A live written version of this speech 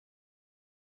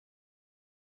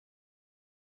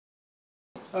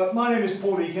My name is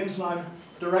Paul Eakins and I'm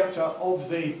Director of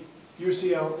the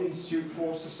UCL Institute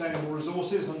for Sustainable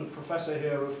Resources and a Professor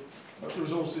here of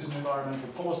Resources and Environmental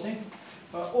Policy.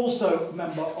 Also a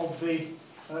member of the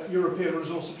European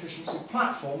Resource Efficiency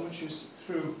Platform, which is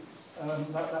through,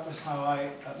 that was how I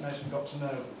met and got to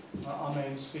know our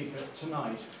main speaker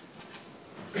tonight.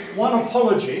 One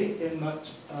apology in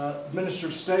that the Minister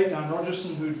of State, Dan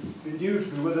Rogerson, who'd been due to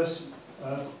be with us,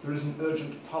 there is an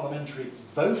urgent parliamentary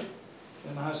vote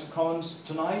in the House of Commons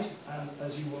tonight, and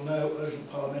as you will know,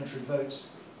 urgent parliamentary votes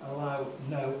allow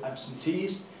no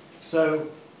absentees. So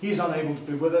he's unable to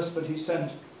be with us, but he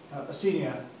sent a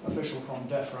senior official from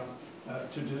DEFRA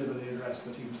to deliver the address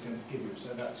that he was going to give you.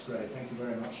 So that's great. Thank you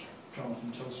very much,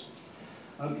 Jonathan Tilson.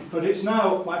 But it's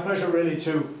now my pleasure really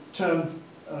to turn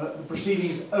the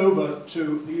proceedings over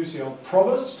to the UCL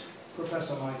Provost,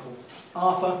 Professor Michael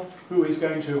Arthur, who is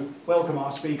going to welcome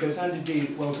our speakers and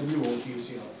indeed welcome you all to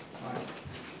UCL.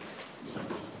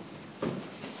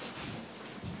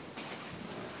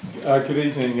 Good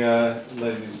evening,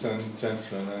 ladies and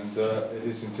gentlemen, and it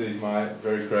is indeed my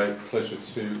very great pleasure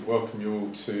to welcome you all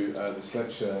to this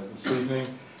lecture this evening,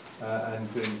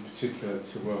 and in particular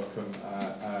to welcome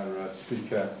our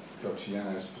speaker, Dr.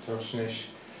 Janez Potočnik,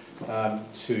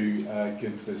 to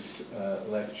give this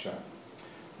lecture.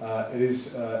 It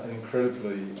is an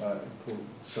incredibly important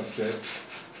subject,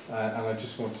 and I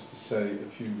just wanted to say a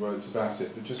few words about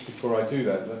it. But just before I do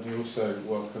that, let me also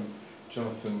welcome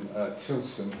Jonathan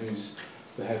Tilson, who's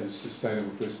the head of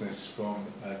sustainable business from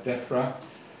DEFRA,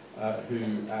 who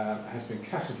has been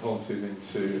catapulted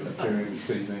into appearing this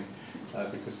evening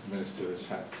because the Minister has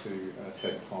had to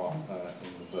take part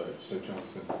in the vote. So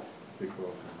Jonathan, a big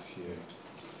welcome to you.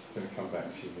 I'm going to come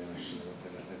back to you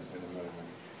in a moment.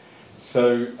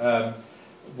 So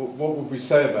what would we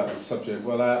say about this subject?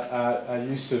 Well, our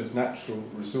use of natural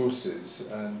resources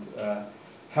and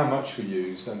how much we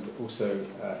use, and also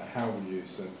how we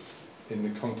use them in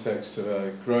the context of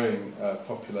a growing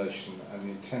population and the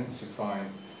intensifying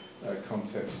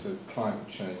context of climate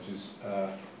change is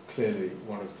clearly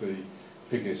one of the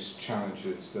biggest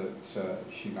challenges that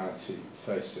humanity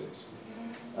faces.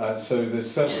 So there's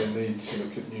certainly a need to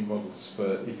look at new models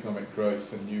for economic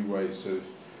growth and new ways of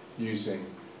using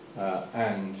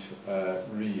and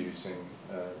reusing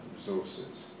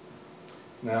resources.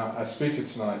 Now, our speaker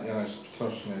tonight, Janez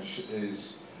Potočnik,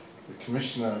 is the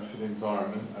Commissioner for the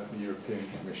Environment at the European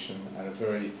Commission and a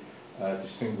very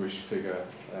distinguished figure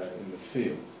in the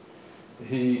field.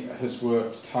 He has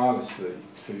worked tirelessly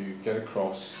to get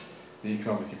across the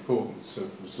economic importance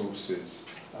of resources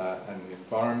and the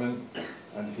environment,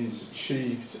 and he's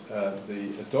achieved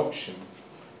the adoption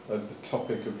of the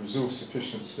topic of resource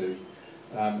efficiency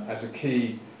as a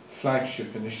key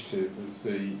flagship initiative of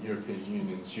the European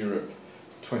Union's Europe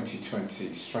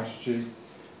 2020 strategy,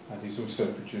 and he's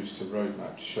also produced a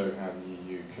roadmap to show how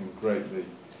the EU can greatly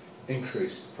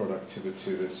increase the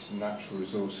productivity of its natural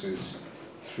resources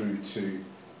through to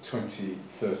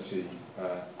 2030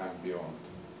 and beyond.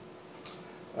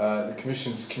 The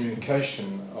Commission's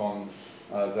communication on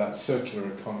that circular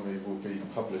economy will be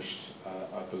published,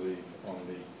 I believe, on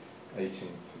the 18th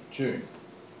of June.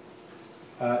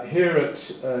 Here at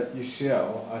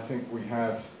UCL, I think we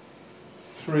have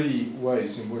three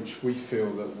ways in which we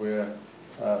feel that we're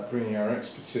bringing our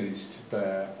expertise to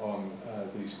bear on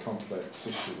these complex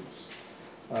issues.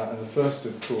 And the first,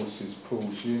 of course, is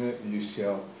Paul's unit, the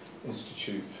UCL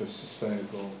Institute for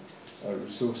Sustainable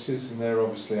Resources, and they're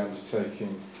obviously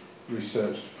undertaking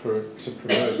research to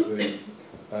promote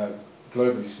the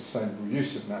globally sustainable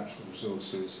use of natural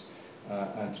resources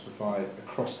and to provide a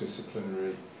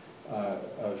cross-disciplinary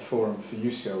forum for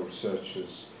UCL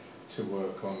researchers to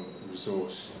work on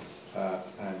resource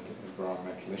and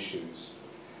environmental issues.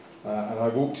 And I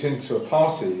walked into a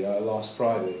party last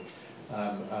Friday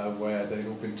where they'd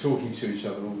all been talking to each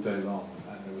other all day long,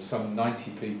 and there were some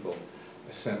 90 people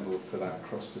assembled for that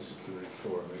cross-disciplinary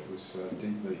forum. It was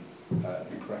deeply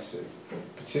impressive,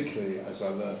 particularly as I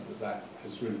learned that that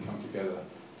has really come together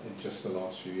in just the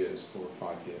last few years, 4 or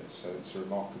 5 years. So it's a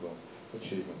remarkable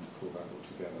achievement to pull that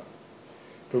all together.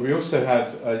 But we also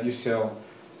have UCL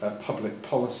Public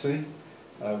Policy,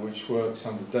 which works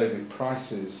under David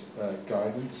Price's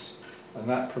guidance, and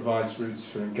that provides routes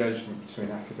for engagement between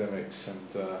academics and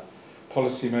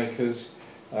policymakers,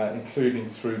 including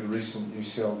through the recent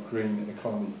UCL Green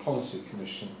Economy Policy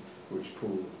Commission, which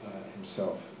Paul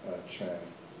himself chaired.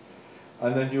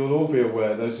 And then you'll all be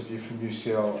aware, those of you from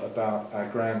UCL, about our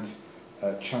Grand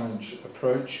Challenge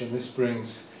approach, and this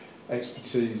brings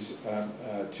expertise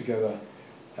together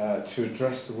to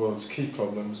address the world's key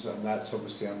problems, and that's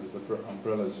obviously under the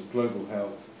umbrellas of global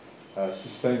health,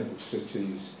 sustainable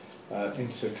cities,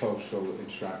 intercultural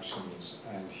interactions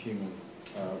and human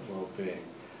well-being.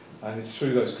 And it's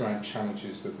through those grand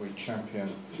challenges that we champion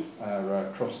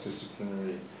our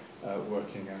cross-disciplinary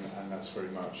working, and that's very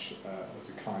much of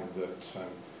the kind that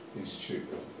the Institute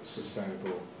of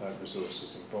Sustainable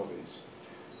Resources embodies.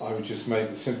 I would just make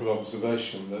the simple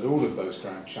observation that all of those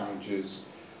grand challenges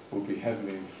will be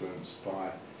heavily influenced by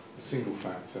a single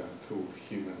factor called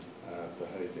human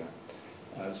behaviour.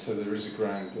 So there is a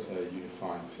grand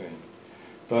unifying theme.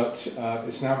 But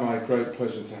it's now my great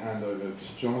pleasure to hand over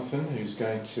to Jonathan, who's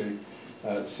going to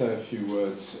say a few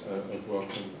words of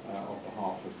welcome on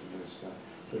behalf of the Minister.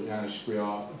 But Janez, we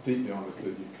are deeply honoured that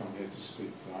you've come here to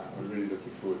speak tonight. I'm really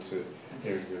looking forward to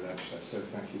hearing your lecture. So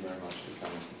thank you very much for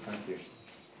coming. Thank you.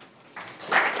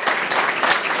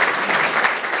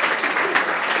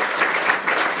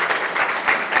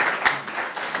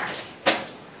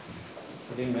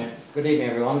 Good evening,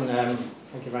 everyone.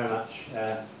 Thank you very much,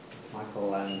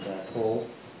 Michael and Paul.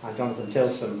 I'm Jonathan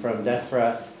Tilson from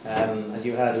DEFRA. As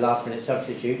you heard, a last-minute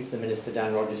substitute. The Minister,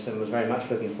 Dan Rogerson, was very much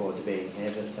looking forward to being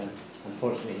here, but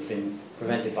unfortunately he's been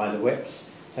prevented by the whips.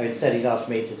 So instead he's asked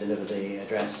me to deliver the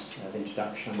address of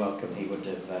introduction and welcome he would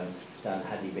have done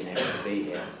had he been able to be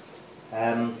here.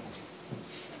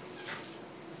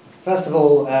 First of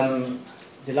all,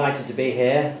 delighted to be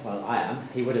here. Well, I am.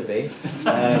 He would have been.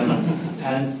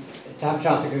 And to have a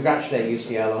chance to congratulate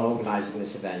UCL on organising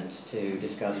this event to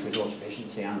discuss resource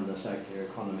efficiency and the circular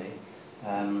economy.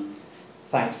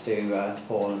 Thanks to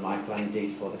Paul and Michael, and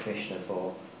indeed for the Commissioner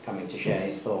for coming to share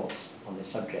his thoughts on this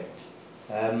subject.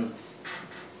 The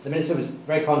Minister was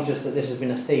very conscious that this has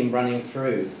been a theme running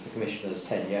through the Commissioner's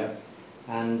tenure,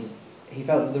 and he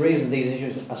felt that the reason these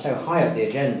issues are so high up the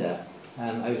agenda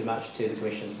owes much to the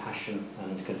Commission's passion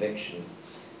and conviction.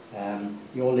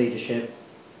 Your leadership,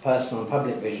 personal and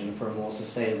public vision for a more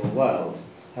sustainable world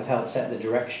have helped set the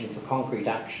direction for concrete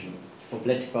action for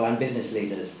political and business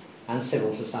leaders and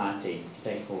civil society to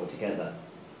take forward together.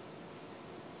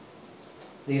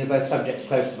 These are both subjects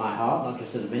close to my heart, not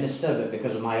just as a Minister, but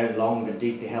because of my own long and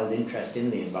deeply held interest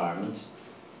in the environment.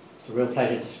 It's a real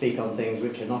pleasure to speak on things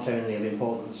which are not only of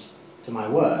importance to my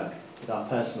work, but are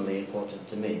personally important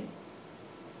to me.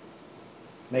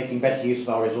 Making better use of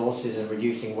our resources and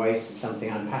reducing waste is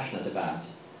something I'm passionate about.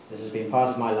 This has been part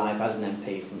of my life as an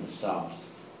MP from the start.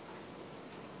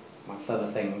 Amongst other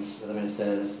things, the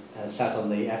Minister has sat on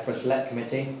the EFRA Select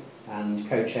Committee and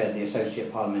co-chaired the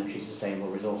Associate Parliamentary Sustainable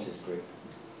Resources Group.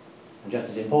 And just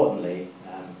as importantly,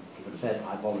 he would have said,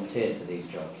 I volunteered for these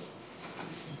jobs.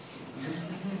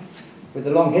 With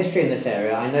the long history in this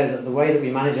area, I know that the way that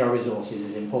we manage our resources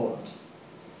is important.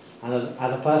 And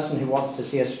as a person who wants to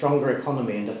see a stronger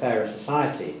economy and a fairer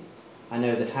society, I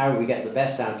know that how we get the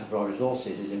best out of our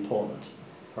resources is important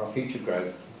for our future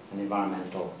growth and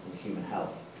environmental and human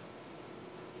health.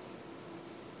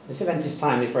 This event is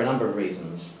timely for a number of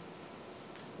reasons.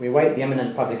 We await the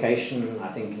imminent publication, I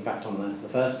think in fact on the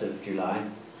 1st of July,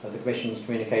 of the Commission's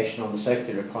communication on the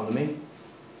circular economy.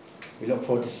 We look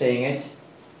forward to seeing it,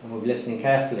 and we'll be listening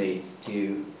carefully to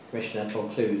you, Commissioner, for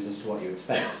clues as to what you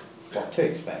expect, what to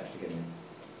expect, forgive me.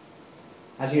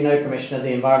 As you know, Commissioner,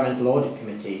 the Environmental Audit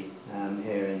Committee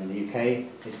here in the UK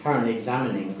is currently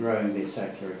examining growing the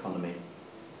circular economy.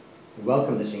 We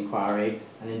welcome this inquiry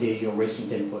and indeed your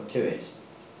recent input to it.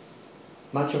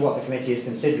 Much of what the committee is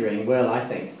considering will, I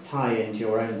think, tie into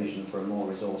your own vision for a more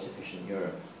resource-efficient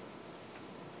Europe.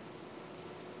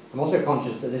 I'm also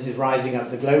conscious that this is rising up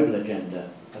the global agenda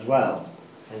as well,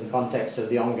 in the context of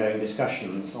the ongoing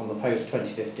discussions on the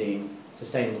post-2015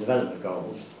 Sustainable Development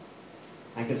Goals,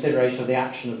 and consideration of the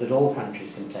actions that all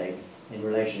countries can take in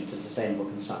relation to sustainable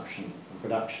consumption and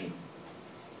production.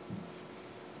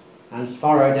 And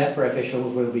tomorrow, DEFRA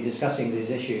officials will be discussing these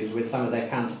issues with some of their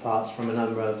counterparts from a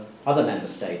number of other member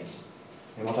states,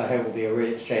 in what I hope will be a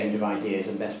real exchange of ideas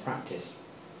and best practice.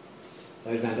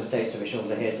 Those member states officials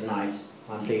are here tonight.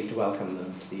 I'm pleased to welcome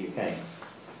them to the UK.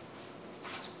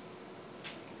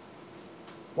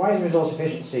 Why is resource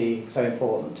efficiency so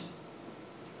important?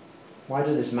 Why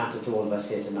does this matter to all of us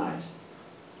here tonight?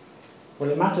 Well,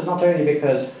 it matters not only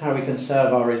because how we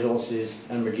conserve our resources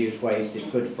and reduce waste is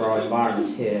good for our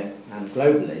environment here and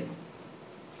globally,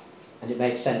 and it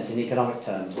makes sense in economic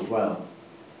terms as well.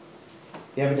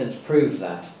 The evidence proves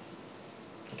that.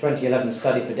 A 2011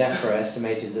 study for DEFRA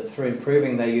estimated that through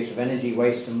improving their use of energy,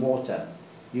 waste and water,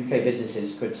 UK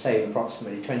businesses could save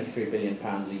approximately £23 billion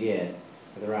a year,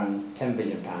 with around £10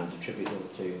 billion attributable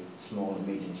to small and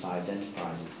medium-sized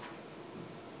enterprises.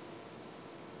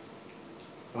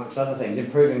 Amongst other things,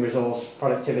 improving resource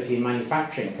productivity in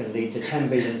manufacturing can lead to £10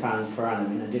 billion per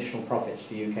annum in additional profits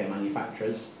for UK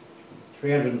manufacturers,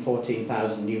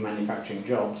 314,000 new manufacturing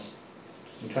jobs,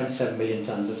 and 27 million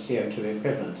tonnes of CO2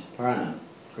 equivalent per annum,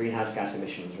 greenhouse gas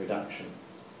emissions reduction.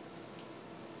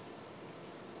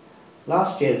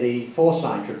 Last year, the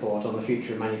Foresight report on the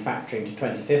future of manufacturing to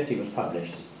 2050 was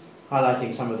published,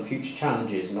 highlighting some of the future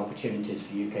challenges and opportunities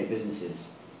for UK businesses.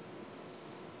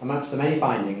 Amongst the many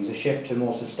findings, a shift to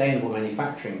more sustainable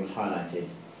manufacturing was highlighted,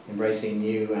 embracing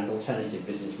new and alternative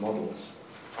business models.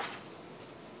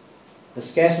 The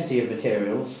scarcity of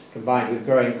materials, combined with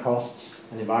growing costs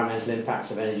and environmental impacts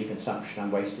of energy consumption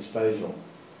and waste disposal,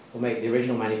 will make the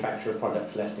original manufacture of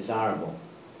products less desirable.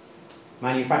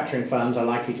 Manufacturing firms are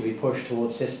likely to be pushed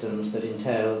towards systems that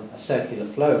entail a circular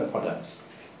flow of products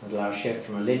and allow a shift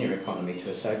from a linear economy to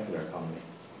a circular economy.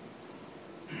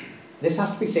 This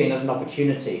has to be seen as an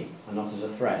opportunity and not as a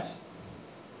threat.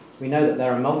 We know that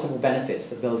there are multiple benefits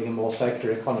that building a more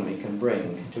circular economy can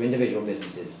bring to individual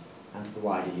businesses and to the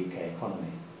wider UK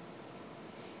economy.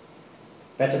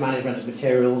 Better management of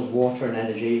materials, water and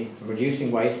energy, and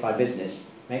reducing waste by business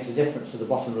makes a difference to the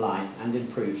bottom line and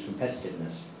improves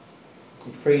competitiveness.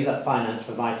 It frees up finance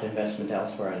for vital investment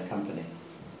elsewhere in a company.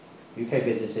 UK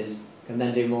businesses can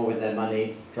then do more with their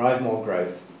money, drive more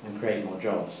growth and create more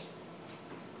jobs.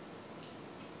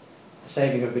 A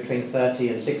saving of between 30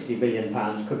 and 60 billion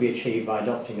pounds could be achieved by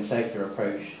adopting a circular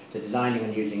approach to designing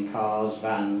and using cars,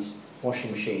 vans,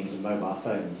 washing machines and mobile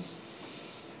phones.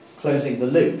 Closing the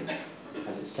loop,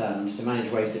 as it's termed, to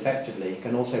manage waste effectively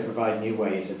can also provide new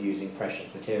ways of using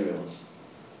precious materials.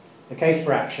 The case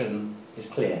for action is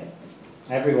clear.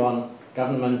 Everyone,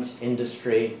 government,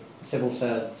 industry, civil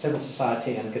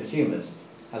society and consumers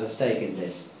has a stake in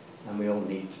this, and we all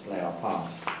need to play our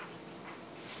part.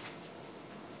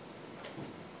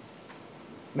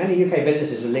 Many UK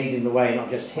businesses are leading the way not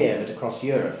just here but across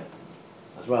Europe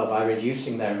as well by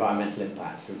reducing their environmental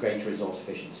impact through greater resource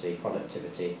efficiency,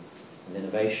 productivity and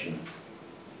innovation.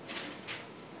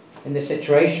 In this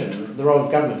situation, the role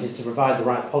of government is to provide the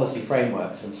right policy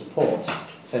frameworks and support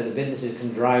so that businesses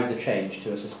can drive the change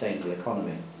to a sustainable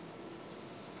economy.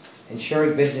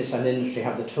 Ensuring business and industry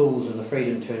have the tools and the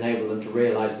freedom to enable them to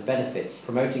realise the benefits,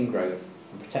 promoting growth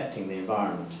and protecting the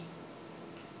environment.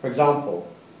 For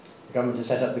example, the government has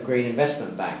set up the Green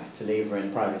Investment Bank to lever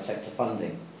in private sector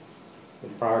funding,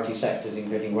 with priority sectors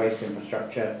including waste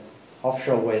infrastructure,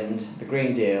 offshore wind, the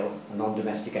Green Deal and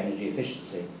non-domestic energy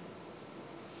efficiency.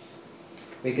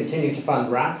 We continue to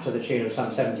fund RAP to the tune of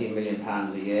some £17 million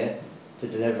a year to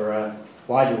deliver a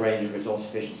wider range of resource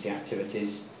efficiency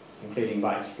activities, including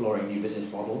by exploring new business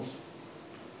models.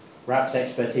 RAP's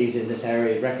expertise in this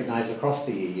area is recognised across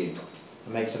the EU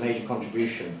and makes a major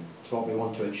contribution to what we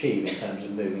want to achieve in terms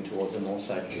of moving towards a more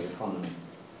circular economy.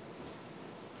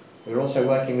 We're also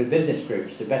working with business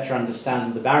groups to better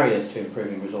understand the barriers to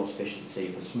improving resource efficiency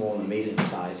for small and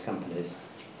medium-sized companies,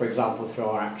 for example through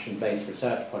our action-based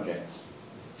research projects.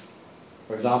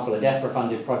 For example, a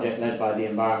DEFRA-funded project led by the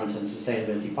Environment and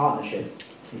Sustainability Partnership,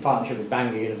 in partnership with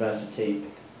Bangor University,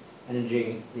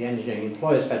 the Engineering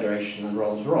Employers Federation and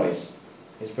Rolls-Royce,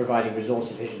 is providing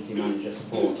resource efficiency manager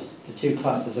support to 2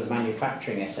 clusters of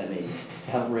manufacturing SMEs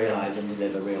to help realise and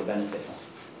deliver real benefits.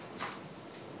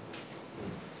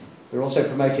 We're also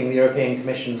promoting the European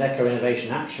Commission's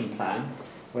Eco-Innovation Action Plan,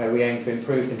 where we aim to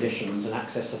improve conditions and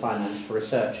access to finance for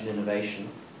research and innovation,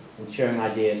 ensuring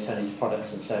ideas turn into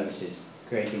products and services,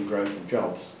 creating growth and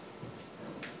jobs.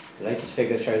 The latest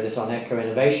figures show that on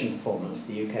eco-innovation performance,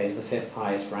 the UK is the 5th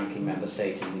highest ranking member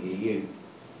state in the EU.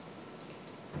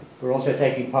 We're also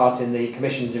taking part in the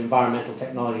Commission's Environmental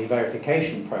Technology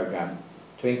Verification Programme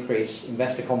to increase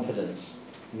investor confidence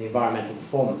in the environmental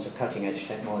performance of cutting-edge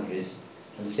technologies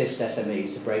and assist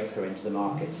SMEs to break through into the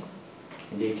market.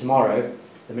 Indeed, tomorrow,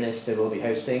 the Minister will be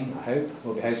hosting, I hope,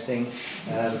 an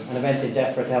event in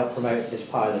DEFRA to help promote this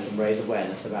pilot and raise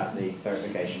awareness about the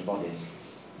verification bodies.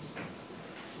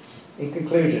 In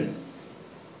conclusion,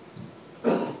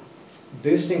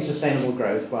 boosting sustainable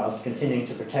growth whilst continuing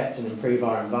to protect and improve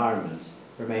our environment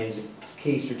remains a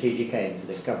key strategic aim for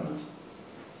this government.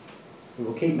 We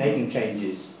will keep making the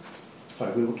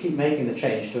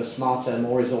change to a smarter,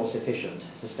 more resource-efficient,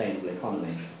 sustainable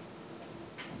economy.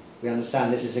 We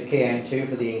understand this is a key aim too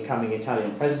for the incoming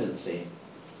Italian presidency.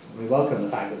 We welcome the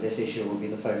fact that this issue will be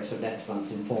the focus of next month's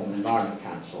Informal Environment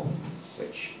Council,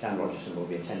 which Dan Rogerson will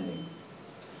be attending.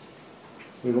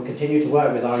 We will continue to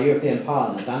work with our European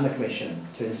partners and the Commission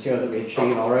to ensure that we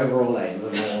achieve our overall aim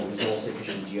of a more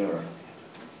resource-efficient Europe.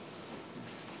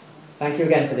 Thank you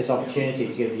again for this opportunity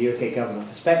to give the UK government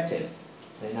perspective.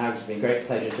 And it now gives me a great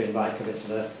pleasure to invite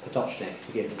Janez Potočnik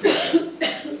to give his lecture.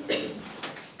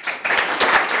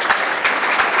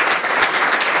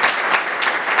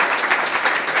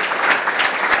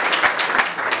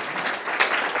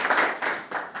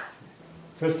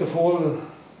 First of all,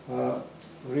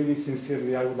 really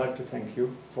sincerely, I would like to thank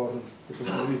you for the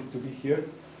possibility to be here.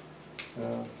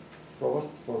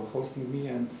 Provost, for hosting me,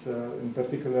 and in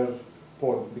particular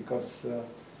Paul, because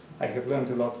I have learned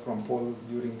a lot from Paul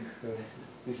during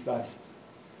these last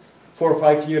 4 or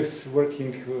 5 years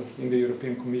working in the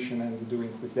European Commission and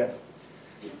doing with that.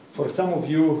 For some of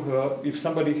you, if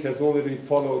somebody has already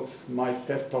followed my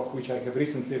TED Talk, which I have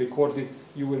recently recorded,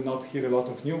 you will not hear a lot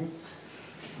of new.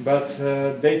 But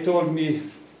they told me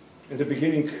at the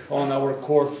beginning on our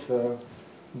course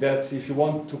that if you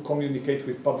want to communicate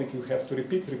with public, you have to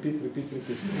repeat, repeat, repeat,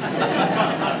 repeat.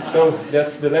 So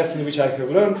that's the lesson which I have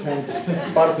learned,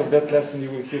 and part of that lesson you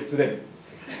will hear today.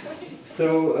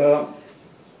 So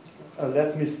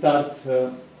let me start.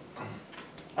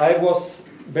 I was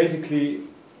basically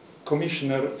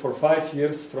commissioner for 5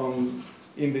 years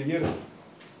in the years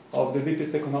of the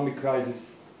deepest economic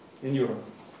crisis in Europe.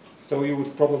 So you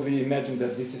would probably imagine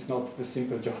that this is not the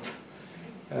simple job,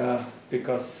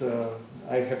 because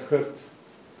I have heard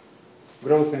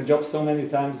growth and jobs so many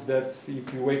times that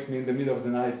if you wake me in the middle of the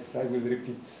night, I will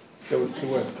repeat those 2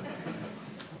 words.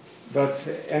 But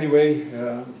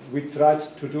anyway, we tried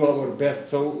to do our best.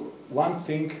 So one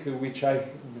thing which I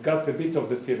got a bit of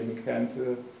the feeling, and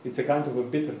it's a kind of a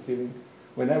bitter feeling,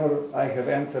 whenever I have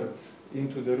entered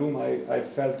into the room, I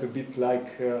felt a bit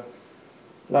like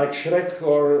Shrek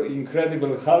or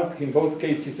Incredible Hulk, in both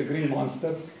cases a green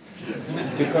monster,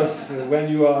 because when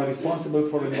you are responsible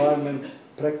for environment,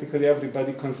 practically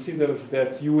everybody considers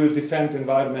that you will defend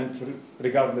environment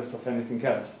regardless of anything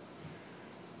else.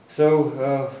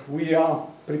 So we are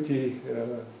pretty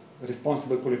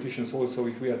responsible politicians also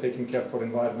if we are taking care for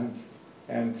environment,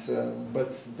 and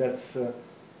but that's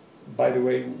by the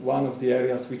way one of the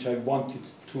areas which I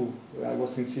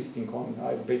was insisting on.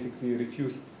 I basically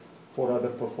refused 4 other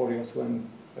portfolios when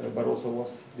Barroso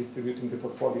was distributing the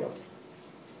portfolios.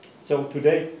 So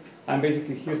today I'm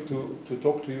basically here to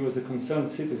talk to you as a concerned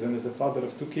citizen, as a father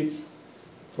of 2 kids,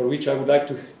 for which I would like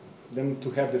them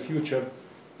to have the future,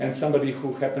 and somebody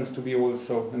who happens to be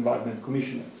also Environment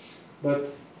Commissioner. But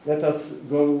let us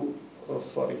go, oh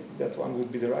sorry, that one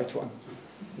would be the right one.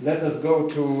 Let us go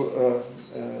to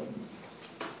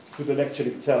the lecture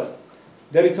itself.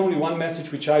 There is only one message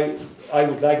which I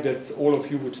would like that all of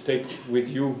you would take with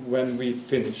you when we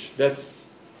finish. That's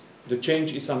the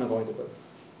change is unavoidable.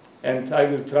 And I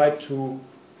will try to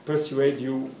persuade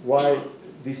you why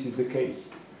this is the case.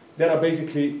 There are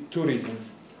basically 2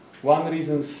 reasons. One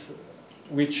reason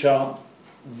which are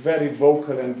very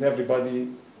vocal and everybody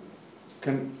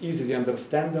can easily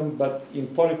understand them, but in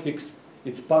politics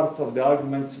it's part of the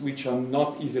arguments which are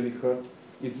not easily heard.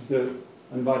 It's the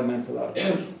environmental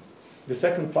arguments. The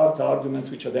second part are arguments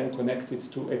which are then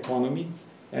connected to economy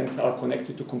and are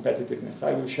connected to competitiveness.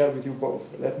 I will share with you both.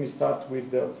 Let me start with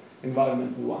the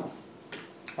environmental ones.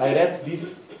 I read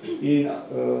this in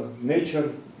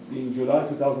Nature in July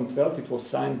 2012. It was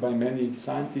signed by many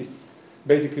scientists.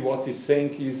 Basically what it's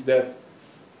saying is that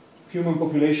human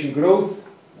population growth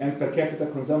and per capita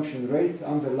consumption rate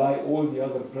underlie all the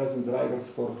other present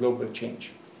drivers for global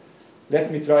change.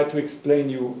 Let me try to explain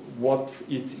you what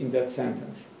is in that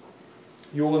sentence.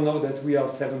 You all know that we are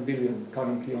 7 billion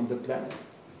currently on the planet,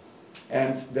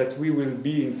 and that we will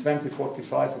be in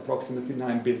 2045 approximately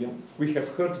 9 billion. We have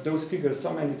heard those figures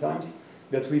so many times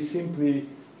that we simply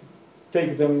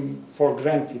take them for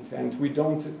granted, and we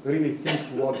don't really think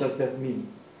what does that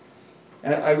mean.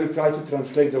 And I will try to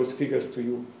translate those figures to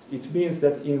you. It means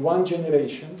that in 1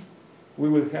 generation we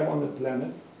will have on the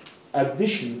planet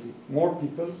additionally more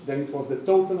people than it was the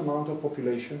total amount of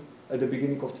population at the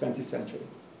beginning of 20th century.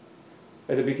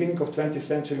 At the beginning of 20th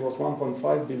century was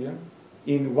 1.5 billion.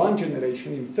 In 1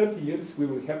 generation, in 30 years, we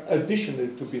will have additionally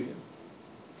 2 billion.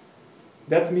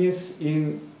 That means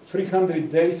in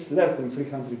 300 days, less than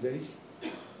 300 days,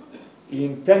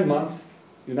 in 10 months,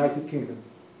 United Kingdom.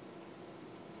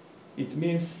 It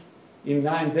means in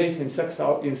 9 days, in 6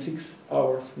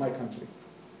 hours, my country.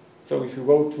 So if you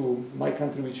go to my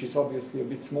country, which is obviously a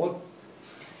bit small,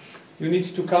 you need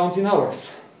to count in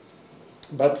hours.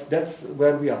 But that's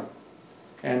where we are.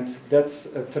 And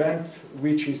that's a trend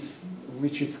which is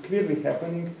clearly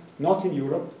happening, not in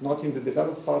Europe, not in the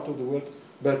developed part of the world,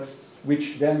 but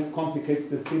which then complicates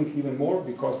the thing even more,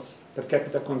 because per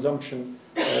capita consumption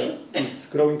is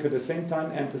growing at the same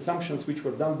time, and assumptions which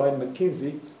were done by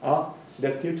McKinsey are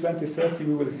that till 2030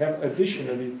 we will have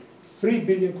additionally 3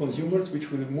 billion consumers which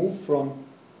will move from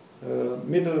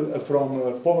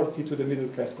poverty to the middle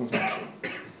class consumption.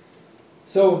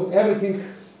 So everything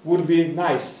would be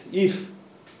nice if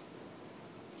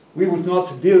we would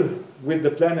not deal with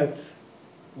the planet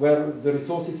where the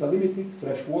resources are limited: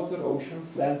 fresh water,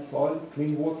 oceans, land, soil,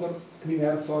 clean water, clean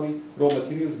air, raw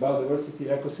materials, biodiversity,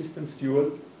 ecosystems,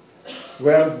 fuel,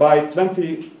 where by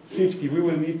 2050 we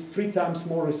will need 3 times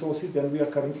more resources than we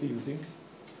are currently using.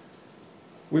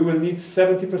 We will need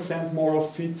 70% more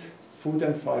of feed, food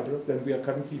and fiber than we are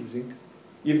currently using.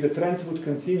 If the trends would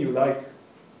continue like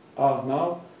are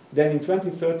now, then in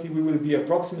 2030 we will be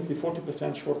approximately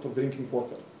 40% short of drinking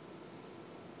water.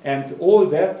 And all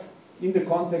that in the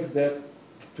context that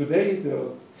today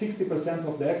the 60%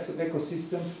 of the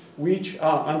ecosystems which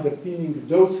are underpinning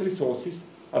those resources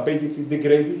are basically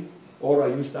degraded or are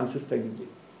used unsustainably.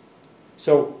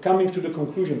 So coming to the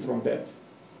conclusion from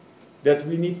that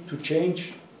we need to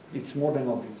change, it's more than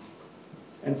obvious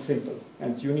and simple.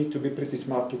 And you need to be pretty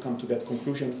smart to come to that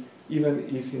conclusion, even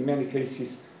if in many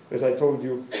cases, as I told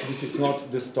you, this is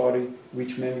not the story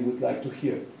which many would like to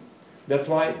hear. That's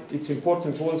why it's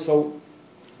important also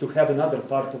to have another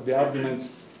part of the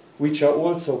arguments which are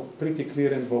also pretty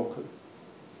clear and vocal.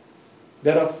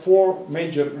 There are 4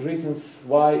 major reasons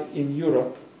why in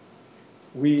Europe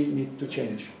we need to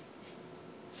change.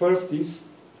 First is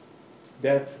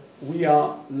that we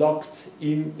are locked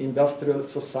in industrial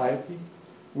society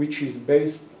which is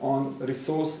based on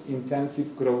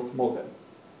resource-intensive growth model.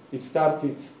 It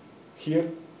started here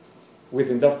with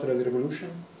Industrial Revolution,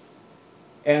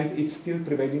 and it's still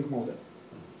prevailing model.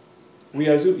 We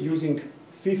are using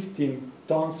 15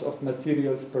 tons of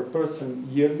materials per person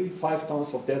yearly. 5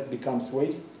 tons of that becomes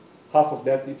waste. Half of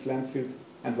that is landfilled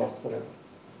and lost forever.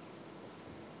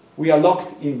 We are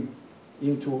locked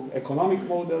into economic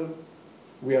model.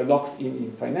 We are locked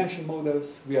in financial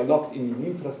models. We are locked in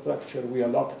infrastructure. We are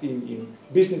locked in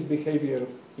business behavior,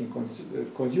 in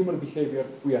consumer behavior.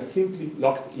 We are simply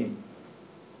locked in.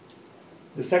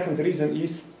 The second reason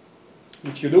is,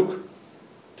 if you look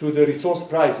to the resource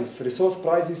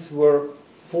prices were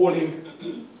falling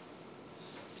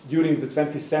during the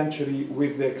 20th century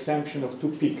with the exemption of 2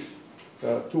 peaks,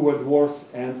 2 world wars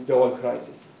and the oil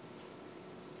crisis.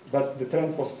 But the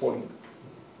trend was falling.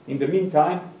 In the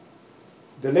meantime,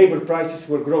 the labor prices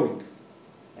were growing.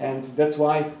 And that's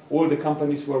why all the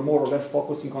companies were more or less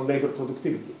focusing on labor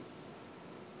productivity.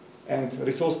 And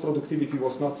resource productivity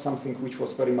was not something which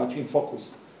was very much in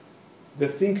focus. The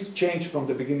things changed from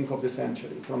the beginning of the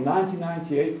century. From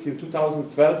 1998 till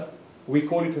 2012, we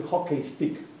call it a hockey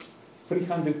stick.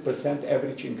 300%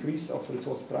 average increase of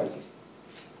resource prices.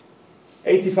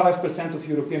 85% of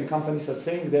European companies are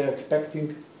saying they are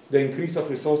expecting the increase of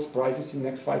resource prices in the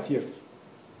next 5 years.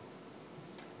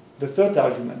 The third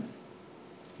argument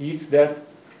is that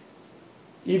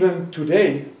even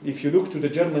today, if you look to the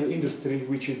German industry,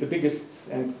 which is the biggest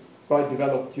and quite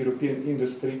developed European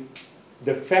industry,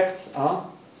 the facts are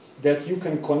that you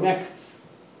can connect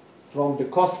from the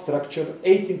cost structure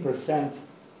 18%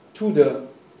 to the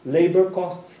labor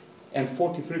costs and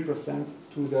 43%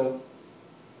 to the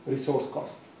resource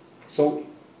costs. So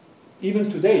even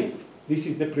today, this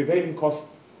is the prevailing cost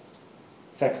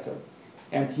factor.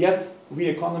 And yet, we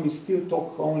economists still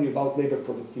talk only about labor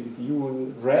productivity. You will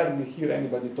rarely hear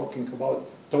anybody talking about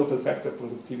total factor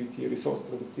productivity, resource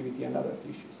productivity, and other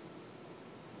issues.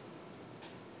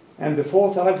 And the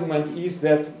fourth argument is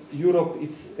that Europe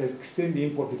is extremely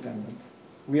import dependent.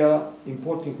 We are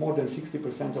importing more than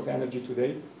 60% of energy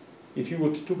today. If you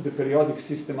would took the periodic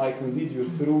system, I can lead you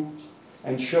through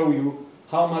and show you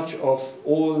how much of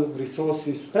all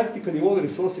resources, practically all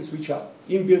resources which are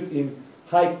inbuilt in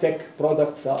high-tech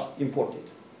products are imported.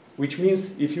 Which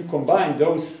means if you combine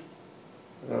those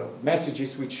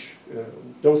messages,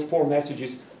 those 4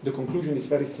 messages, the conclusion is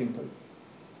very simple.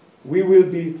 We will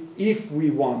be, if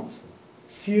we want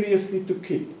seriously to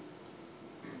keep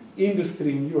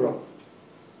industry in Europe,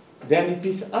 then it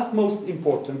is utmost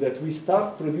important that we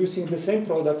start producing the same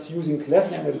products using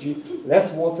less energy,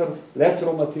 less water, less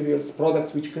raw materials,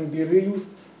 products which can be reused,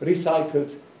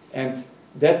 recycled, and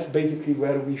that's basically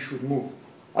where we should move.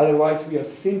 Otherwise, we are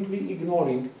simply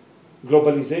ignoring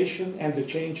globalization and the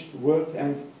changed world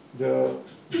and the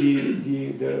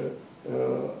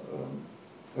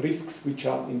risks which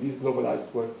are in this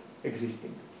globalized world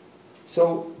existing.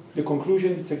 So the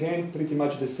conclusion is again pretty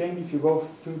much the same if you go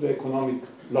through the economic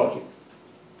logic.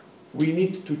 We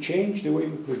need to change the way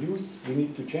we produce, we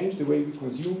need to change the way we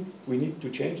consume, we need to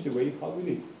change the way how we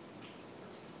live.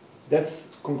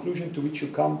 That's conclusion to which you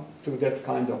come through that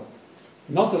kind of.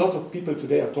 Not a lot of people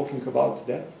today are talking about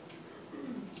that,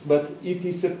 but it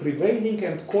is a prevailing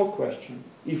and core question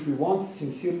if we want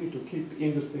sincerely to keep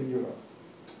industry in Europe.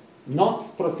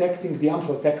 Not protecting the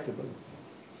unprotectable,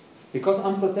 because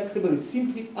unprotectable is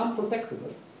simply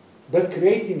unprotectable, but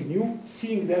creating new,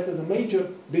 seeing that as a major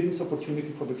business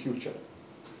opportunity for the future.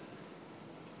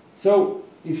 So,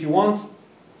 if you want,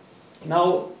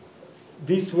 now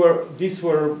these were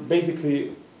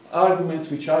basically arguments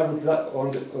which I would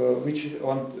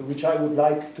which I would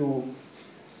like to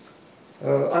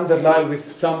underlie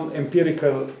with some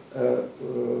empirical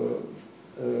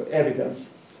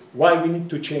evidence why we need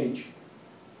to change.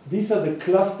 These are the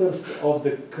clusters of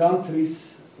the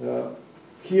countries.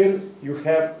 Here you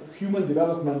have Human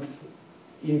Development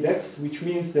Index, which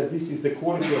means that this is the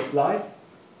quality of life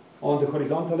on the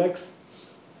horizontal axis,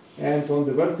 and on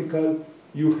the vertical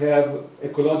you have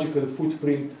ecological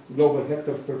footprint, global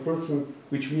hectares per person,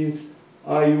 which means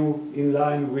are you in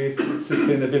line with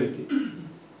sustainability.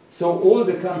 So all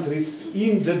the countries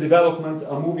in the development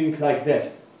are moving like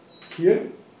that, here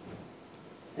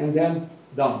and then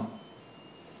down.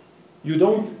 You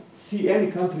don't see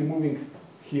any country moving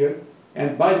here.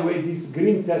 And by the way, this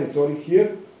green territory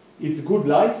here, it's good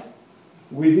life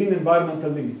within environmental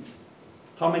limits.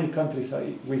 How many countries are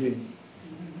within?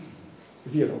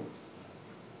 0.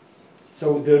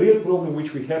 So the real problem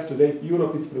which we have today,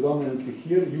 Europe is predominantly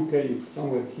here, UK is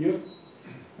somewhere here.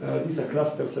 These are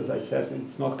clusters, as I said,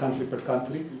 it's not country per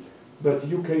country. But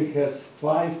UK has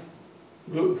 5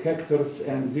 hectares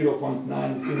and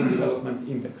 0.9 Human Development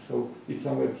Index, so it's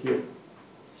somewhere here.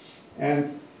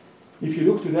 And if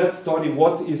you look to that story,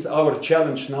 what is our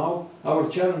challenge now? Our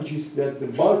challenge is that the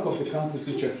bulk of the countries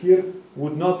which are here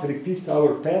would not repeat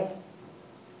our path,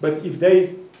 but if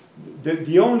they,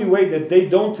 the only way that they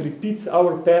don't repeat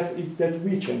our path is that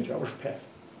we change our path.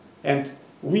 And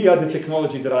we are the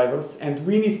technology drivers, and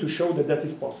we need to show that that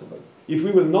is possible. If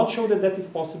we will not show that that is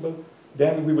possible,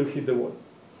 then we will hit the wall.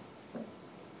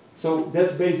 So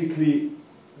that's basically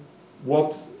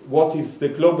what is the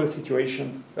global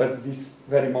situation at this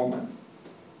very moment.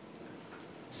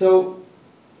 So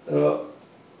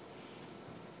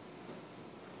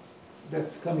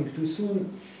that's coming too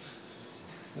soon.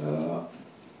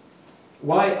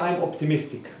 Why I'm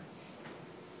optimistic?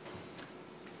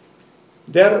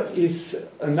 There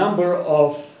is a number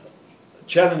of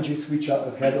challenges which are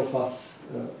ahead of us,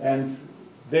 and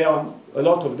a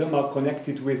lot of them are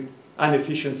connected with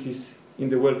inefficiencies in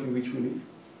the world in which we live.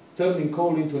 Turning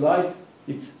coal into light,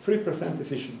 it's 3%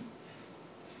 efficient.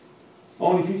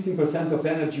 Only 15% of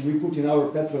energy we put in our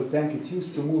petrol tank, it's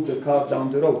used to move the car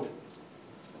down the road.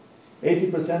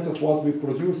 80% of what we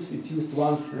produce, it's used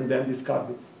once and then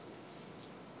discarded.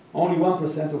 Only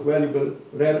 1% of valuable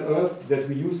rare earth that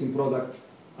we use in products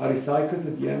are recycled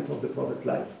at the end of the product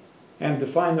life. And the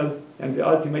final and the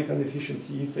ultimate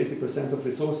inefficiency is 80% of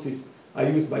resources are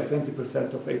used by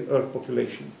 20% of earth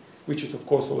population, which is of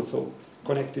course also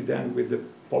connected then with the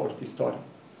poverty story.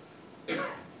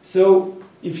 So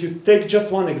if you take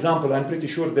just one example, I'm pretty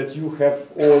sure that you have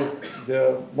all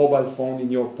the mobile phone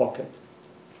in your pocket.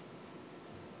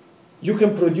 You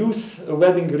can produce a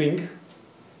wedding ring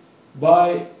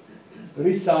by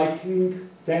recycling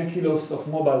 10 kilos of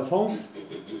mobile phones,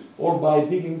 or by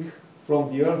digging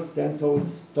from the earth 10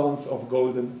 tons of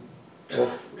gold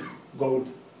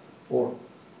ore.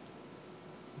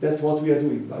 That's what we are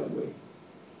doing, by the way.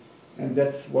 And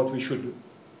that's what we should do.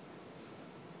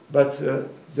 But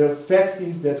the fact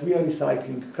is that we are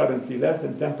recycling currently less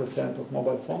than 10% of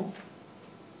mobile phones.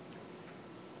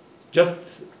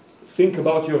 Just think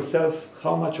about yourself,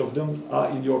 how much of them are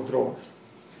in your drawers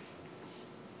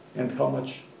and how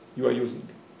much you are using.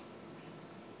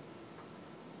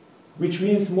 Which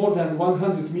means more than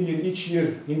 100 million each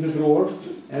year in the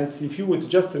drawers, and if you would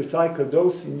just recycle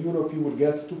those, in Europe you would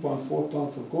get 2.4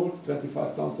 tons of gold,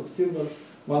 25 tons of silver,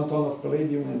 1 ton of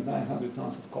palladium, and 900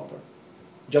 tons of copper.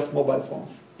 Just mobile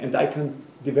phones. And I can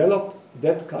develop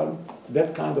that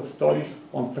kind of story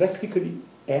on practically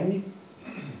any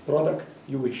product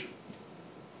you wish.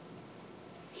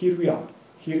 Here we are.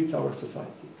 Here it's our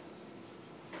society.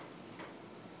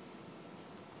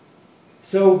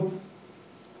 So,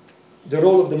 the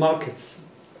role of the markets.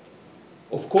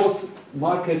 Of course,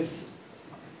 markets,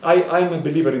 I'm a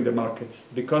believer in the markets,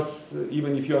 because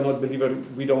even if you are not a believer,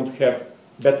 we don't have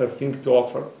better thing to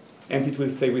offer, and it will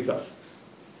stay with us.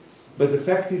 But the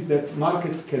fact is that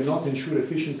markets cannot ensure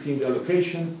efficiency in the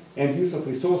allocation and use of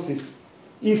resources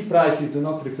if prices do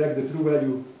not reflect the true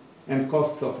value and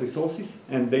costs of resources,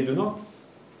 and they do not.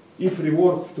 If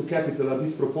rewards to capital are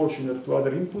disproportionate to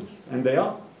other inputs, and they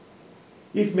are.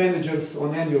 If managers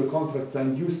on annual contracts are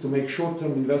induced to make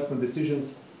short-term investment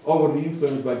decisions overly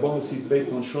influenced by bonuses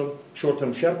based on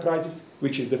short-term share prices,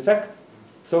 which is the fact.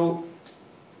 So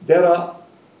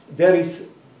there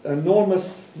is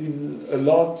enormously a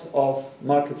lot of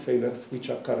market failures which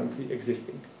are currently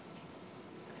existing.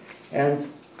 And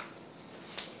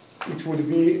it would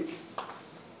be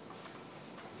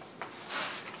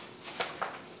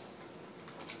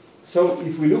So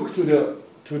if we look to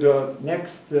the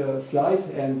next slide,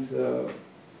 and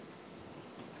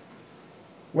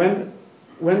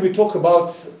when we talk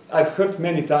about, I've heard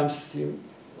many times,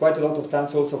 quite a lot of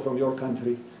times also from your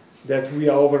country, that we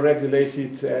are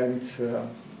over-regulated and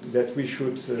that we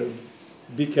should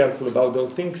be careful about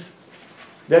those things.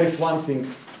 There is one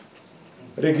thing.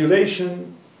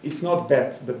 Regulation is not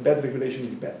bad, but bad regulation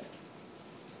is bad.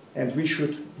 And we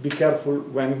should be careful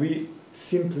when we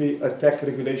simply attack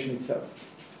regulation itself.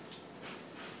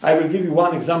 I will give you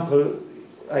one example.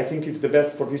 I think it's the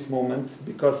best for this moment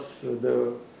because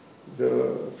the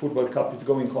Football Cup is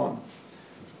going on.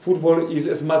 Football is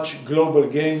as much global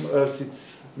game as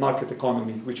its market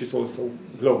economy, which is also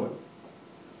global.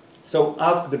 So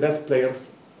ask the best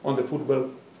players on the football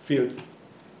field,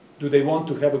 do they want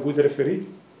to have a good referee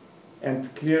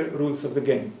and clear rules of the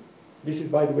game? This is,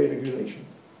 by the way, regulation.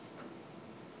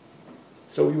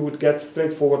 So you would get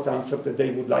straightforward answer that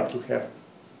they would like to have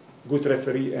good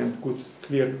referee and good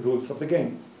clear rules of the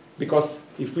game. Because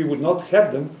if we would not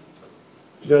have them,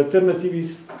 the alternative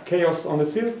is chaos on the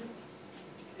field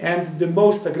and the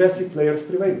most aggressive players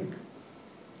prevailing.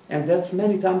 And that's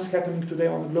many times happening today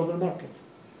on the global market.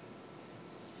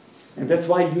 And that's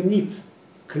why you need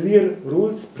clear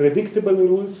rules, predictable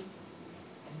rules,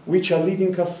 which are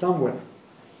leading us somewhere.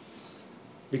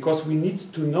 Because we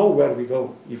need to know where we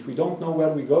go. If we don't know where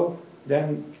we go,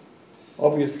 then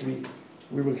obviously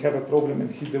we will have a problem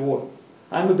and hit the wall.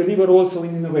 I'm a believer also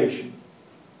in innovation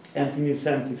and in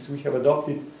incentives. We have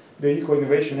adopted the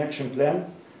Eco-Innovation Action Plan.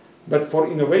 But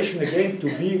for innovation, again, to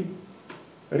be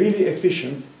really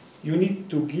efficient, you need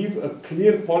to give a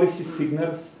clear policy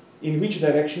signals in which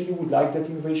direction you would like that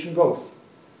innovation goes.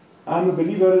 I'm a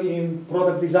believer in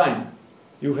product design.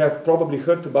 You have probably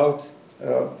heard about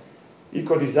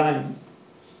eco-design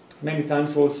many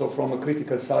times also from a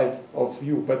critical side of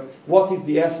view. But what is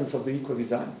the essence of the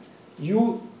eco-design?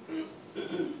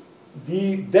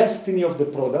 The destiny of the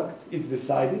product is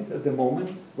decided at the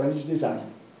moment when it's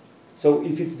designed. So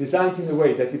if it's designed in a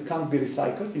way that it can't be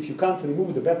recycled, if you can't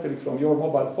remove the battery from your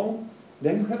mobile phone,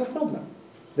 then you have a problem.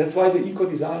 That's why the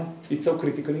eco-design is so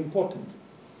critically important.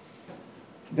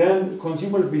 Then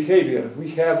consumers' behavior.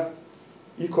 We have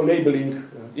eco-labeling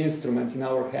instrument in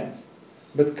our hands.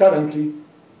 But currently,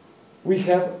 we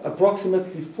have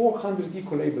approximately 400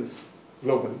 eco-labels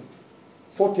globally.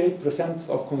 48%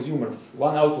 of consumers,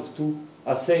 1 out of 2,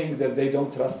 are saying that they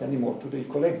don't trust anymore to the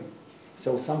eco-label.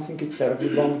 So something is terribly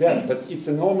wrong there. But it's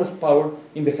enormous power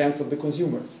in the hands of the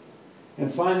consumers. And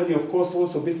finally, of course,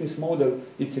 also business model,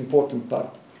 it's important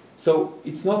part. So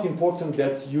it's not important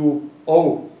that you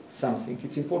owe something.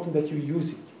 It's important that you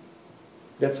use it.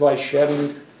 That's why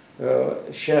sharing,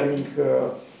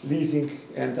 leasing,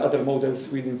 and other models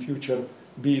will in future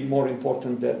be more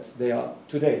important than they are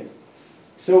today.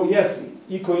 So yes,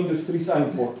 eco-industries are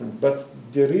important, but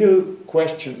the real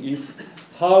question is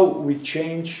how we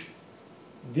change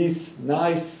these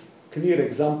nice, clear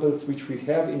examples which we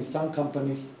have in some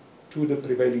companies to the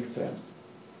prevailing trend.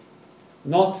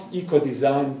 Not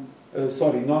eco-design,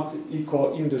 not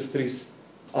eco-industries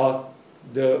are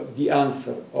the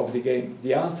answer of the game.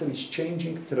 The answer is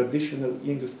changing traditional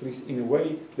industries in a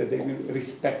way that they will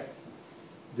respect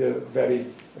the very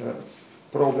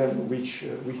problem which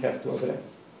we have to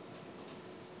address.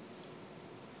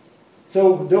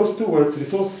 So those two words,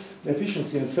 resource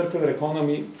efficiency and circular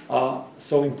economy, are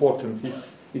so important.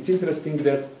 It's interesting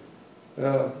that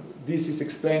this is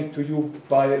explained to you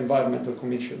by an environmental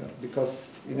commissioner,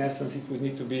 because in essence it would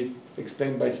need to be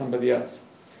explained by somebody else.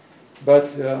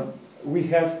 But we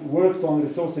have worked on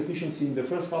resource efficiency in the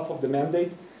first half of the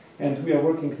mandate, and we are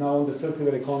working now on the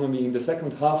circular economy in the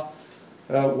second half.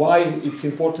 Why it's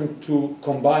important to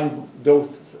combine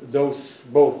those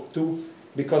both two?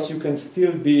 Because you can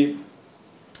still be,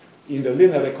 in the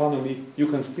linear economy, you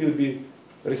can still be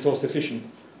resource efficient,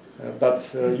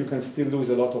 but you can still lose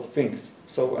a lot of things.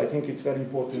 So I think it's very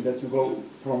important that you go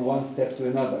from one step to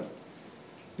another.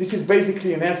 This is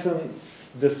basically, in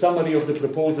essence, the summary of the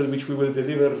proposal which we will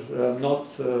deliver, not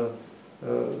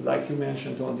like you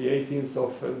mentioned on the 18th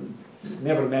of,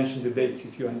 never mention the dates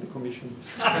if you are in the Commission.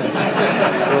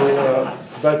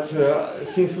 But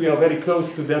since we are very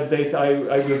close to that date,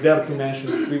 I will dare to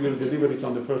mention that we will deliver it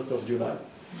on the 1st of July.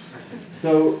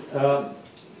 So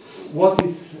what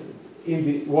is in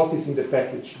the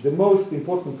package? The most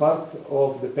important part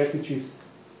of the package is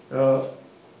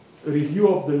review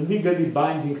of the legally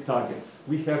binding targets.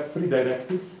 We have 3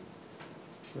 directives: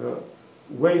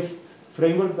 Waste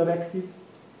Framework Directive,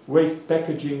 Waste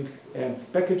Packaging and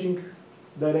Packaging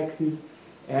Directive,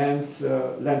 and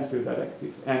Landfill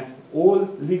Directive. And all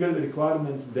legal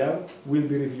requirements there will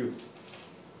be reviewed.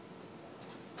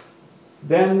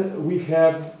 Then we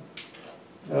have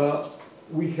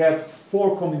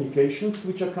 4 communications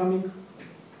which are coming.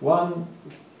 One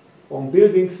on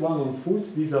buildings, one on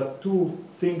food. These are 2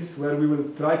 things where we will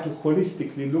try to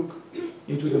holistically look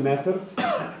into the matters.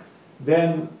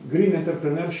 Then green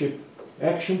entrepreneurship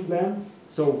action plan,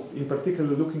 so in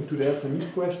particular looking to the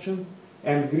SMEs question,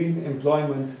 and green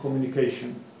employment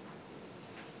communication.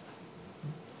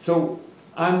 So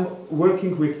I'm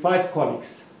working with 5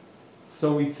 colleagues.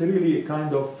 So it's really a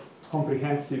kind of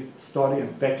comprehensive story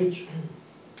and package.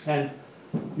 And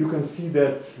you can see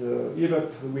that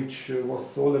Europe, which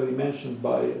was already mentioned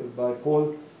by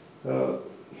Paul,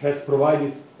 has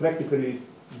provided practically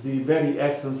the very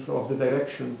essence of the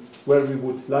direction where we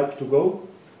would like to go.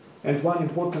 And one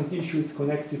important issue is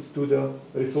connected to the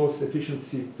resource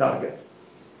efficiency target.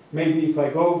 Maybe if I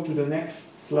go to the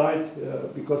next slide,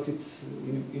 because it's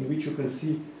in which you can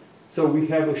see. So we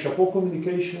have a chapeau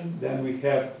communication, then we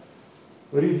have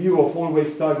a review of all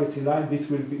waste targets in line. This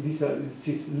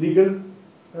is legal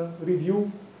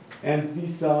review, and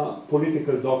these are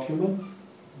political documents,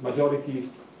 majority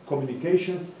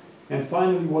communications. And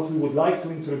finally, what we would like to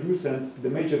introduce, and the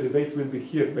major debate will be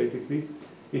here basically,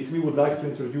 is we would like to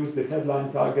introduce the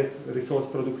headline target, resource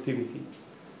productivity.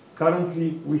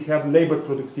 Currently, we have labor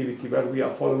productivity where we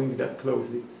are following that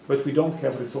closely, but we don't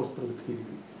have resource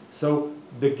productivity. So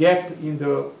the gap in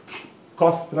the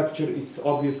cost structure is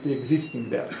obviously existing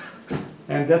there.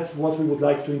 And that's what we would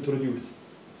like to introduce.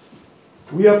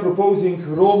 We are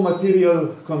proposing raw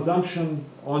material consumption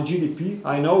on GDP.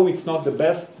 I know it's not the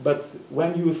best, but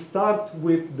when you start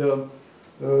with the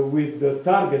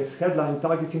targets, headline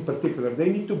targets in particular,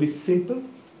 they need to be simple,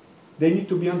 they need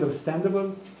to be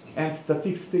understandable, and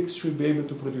statistics should be able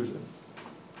to produce them.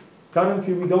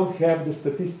 Currently, we don't have the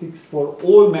statistics for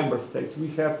all member states. We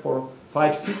have for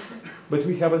 5, 6, but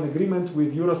we have an agreement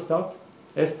with Eurostat,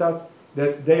 Estat,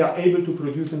 that they are able to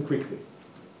produce them quickly.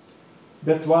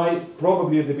 That's why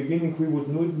probably at the beginning we would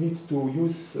need to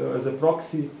use as a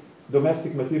proxy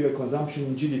domestic material consumption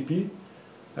in GDP.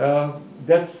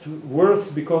 That's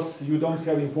worse because you don't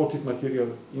have imported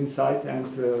material inside, and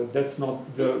that's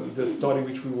not the story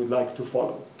which we would like to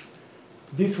follow.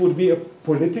 This would be a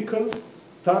political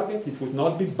target, it would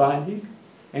not be binding,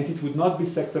 and it would not be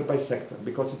sector by sector,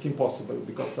 because it's impossible,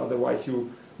 because otherwise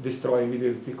you destroy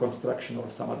immediately construction or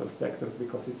some other sectors,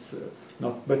 because it's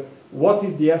not. But what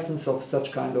is the essence of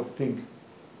such kind of thing?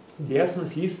 The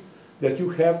essence is that you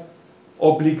have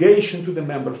obligation to the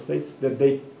member states that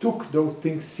they took those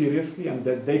things seriously and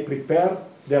that they prepare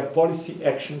their policy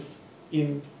actions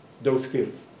in those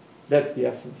fields. That's the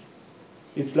essence.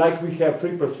 It's like we have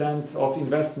 3% of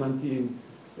investment in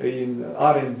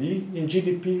R&D in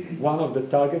GDP, one of the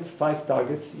targets, 5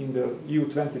 targets in the EU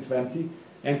 2020,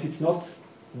 and it's not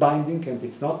binding and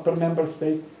it's not per member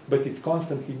state, but it's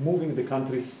constantly moving the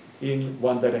countries in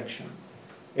one direction.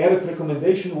 EREP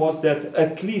recommendation was that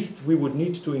at least we would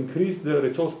need to increase the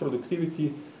resource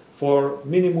productivity for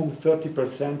minimum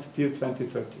 30% till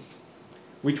 2030,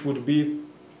 which would be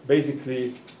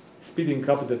basically speeding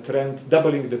up the trend,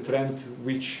 doubling the trend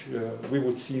which we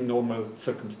would see in normal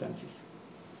circumstances.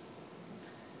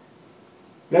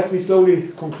 Let me slowly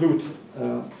conclude.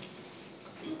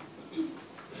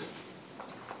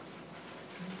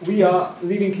 We are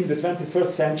living in the 21st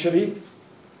century,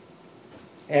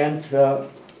 and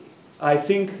I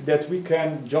think that we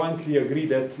can jointly agree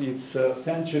that it's a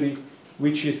century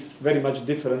which is very much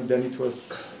different than it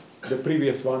was the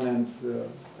previous one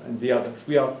and the others.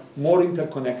 We are more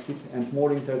interconnected and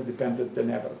more interdependent than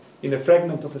ever. In a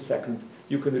fragment of a second,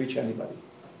 you can reach anybody.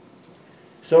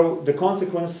 So the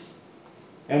consequence,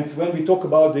 and when we talk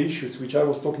about the issues which I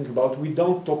was talking about, we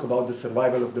don't talk about the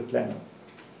survival of the planet.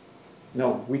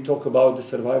 No, we talk about the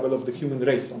survival of the human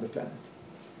race on the planet.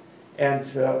 And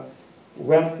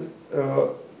when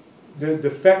the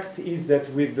fact is that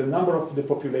with the number of the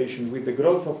population, with the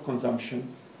growth of consumption,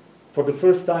 for the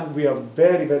first time we are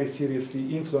very, very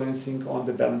seriously influencing on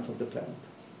the balance of the planet.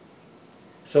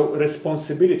 So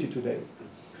responsibility today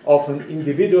of an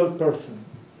individual person,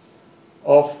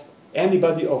 of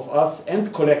anybody of us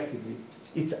and collectively,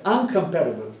 it's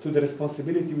uncomparable to the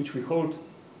responsibility which we hold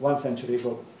 1 century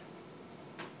ago.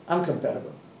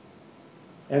 Uncomparable.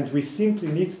 And we simply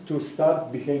need to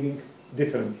start behaving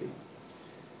differently.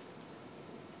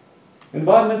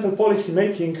 Environmental policy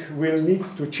making will need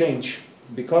to change,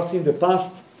 because in the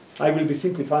past, I will be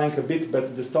simplifying a bit,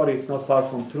 but the story is not far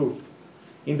from truth.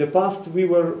 In the past, we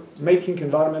were making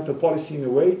environmental policy in a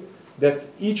way that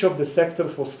each of the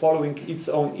sectors was following its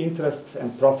own interests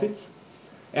and profits.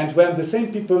 And when the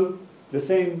same people, the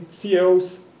same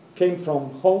CEOs came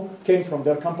from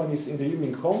their companies in the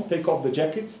evening home, take off the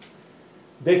jackets,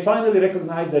 they finally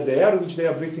recognize that the air which they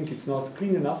are breathing is not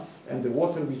clean enough, and the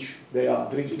water which they are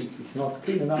drinking is not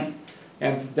clean enough.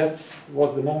 And that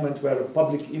was the moment where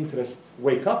public interest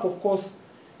wake up, of course,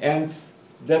 and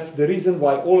that's the reason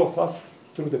why all of us,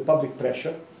 through the public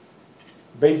pressure,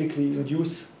 basically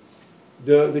induce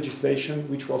the legislation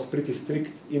which was pretty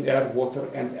strict in air, water,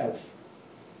 and else.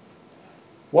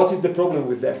 What is the problem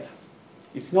with that?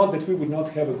 It's not that we would not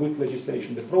have a good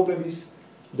legislation. The problem is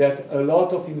that a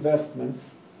lot of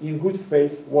investments in good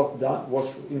faith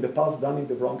was in the past done in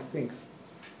the wrong things.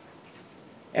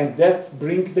 And that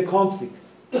brings the conflict.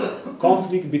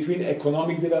 Conflict between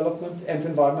economic development and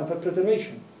environmental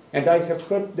preservation. And I have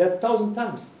heard that 1,000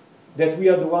 times, that we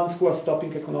are the ones who are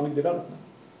stopping economic development,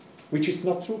 which is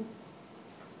not true.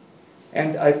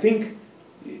 And I think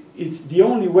it's the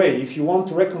only way, if you want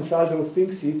to reconcile those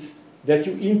things, it's that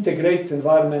you integrate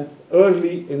environment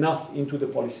early enough into the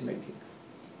policy making.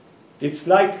 It's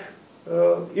like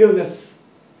illness,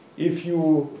 if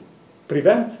you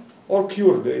prevent or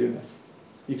cure the illness.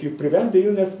 If you prevent the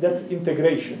illness, that's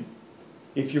integration.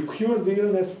 If you cure the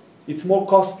illness, it's more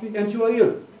costly and you are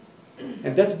ill.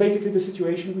 And that's basically the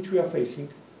situation which we are facing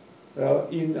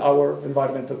in our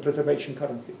environmental preservation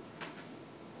currently.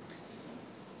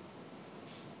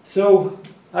 So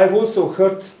I've also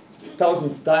heard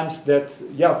 1,000 times that,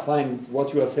 yeah, fine,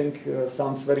 what you are saying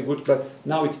sounds very good, but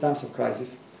now it's times of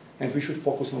crisis, and we should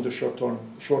focus on the short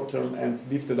term and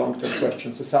leave the long-term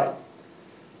questions aside.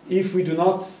 If we do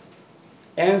not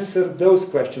answer those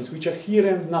questions, which are here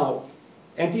and now,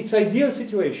 and it's ideal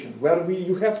situation where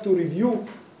you have to review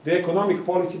the economic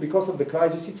policy because of the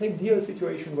crisis, it's ideal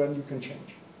situation when you can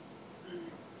change.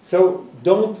 So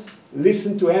don't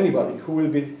listen to anybody who will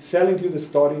be selling you the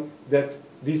story that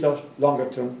these are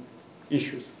longer-term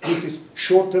issues. This is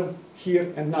short-term,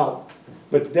 here and now.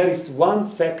 But there is one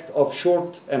fact of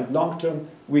short and long-term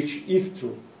which is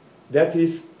true. That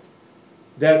is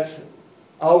that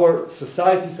our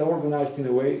societies are organized in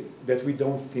a way that we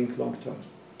don't think long-term.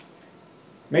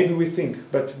 Maybe we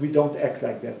think, but we don't act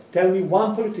like that. Tell me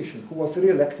one politician who was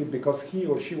re-elected because he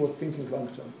or she was thinking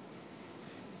long-term.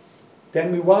 Tell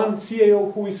me one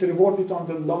CAO who is rewarded on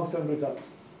the long-term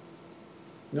results.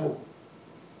 No.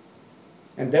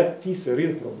 And that is a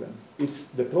real problem.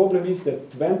 The problem is that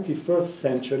 21st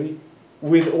century,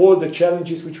 with all the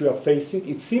challenges which we are facing,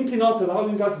 it's simply not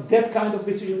allowing us that kind of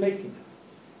decision-making.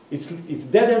 It's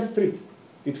dead-end street.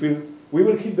 We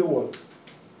will hit the wall.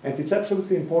 And it's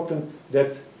absolutely important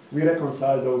that we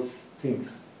reconcile those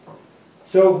things.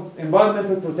 So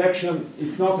environmental protection,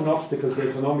 it's not an obstacle to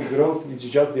economic growth, it's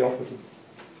just the opposite.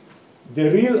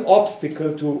 The real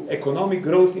obstacle to economic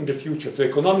growth in the future, to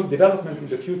economic development in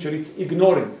the future, it's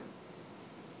ignoring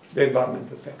the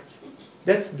environmental facts.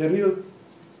 That's the real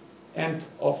end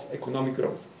of economic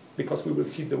growth, because we will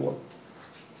hit the wall.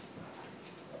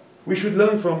 We should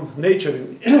learn from nature,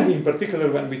 in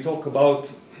particular when we talk about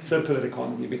circular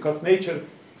economy, because nature,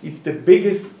 it's the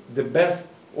biggest, the best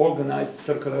organized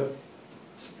circular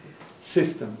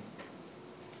system.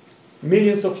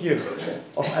 Millions of years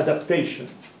of adaptation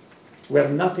where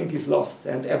nothing is lost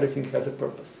and everything has a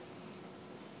purpose.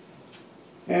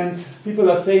 And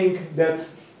people are saying that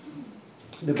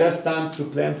the best time to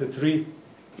plant a tree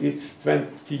is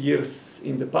 20 years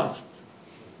in the past.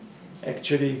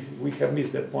 Actually, we have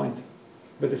missed that point.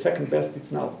 But the second best,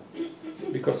 it's now.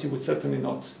 Because you would certainly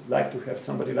not like to have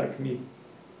somebody like me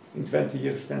in 20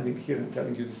 years standing here and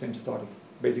telling you the same story.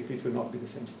 Basically, it will not be the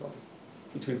same story.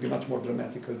 It will be much more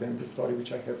dramatical than the story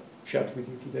which I have shared with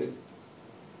you today.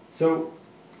 So,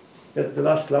 that's the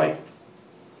last slide.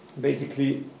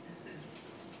 Basically,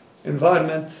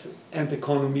 environment and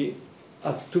economy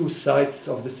are two sides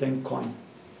of the same coin.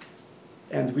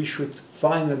 And we should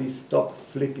finally stop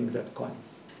flipping that coin.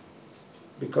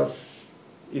 Because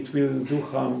it will do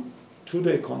harm to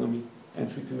the economy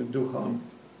and it will do harm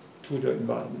to the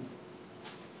environment.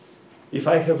 If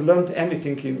I have learned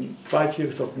anything in 5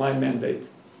 years of my mandate,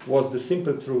 was the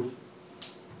simple truth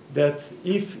that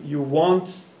if you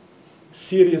want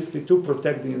seriously to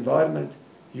protect the environment,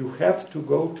 you have to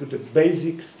go to the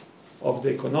basics of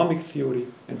the economic theory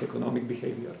and economic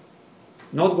behavior.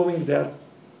 Not going there,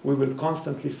 we will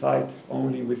constantly fight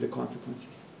only with the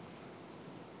consequences.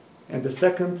 And the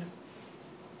second,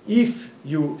 if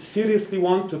you seriously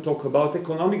want to talk about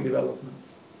economic development,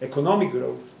 economic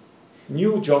growth,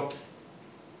 new jobs,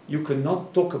 you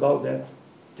cannot talk about that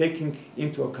taking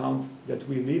into account that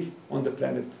we live on the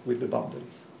planet with the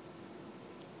boundaries.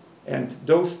 And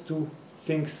those two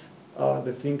things are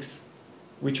the things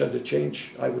which are the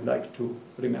change I would like to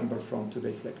remember from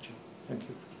today's lecture. Thank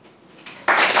you.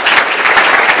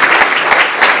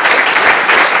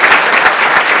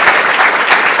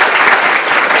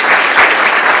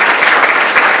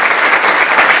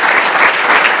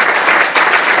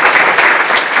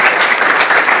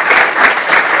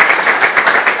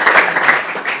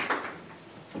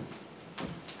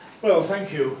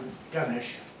 thank you,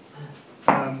 Janez.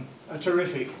 A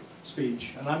terrific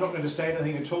speech, and I'm not going to say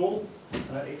anything at all,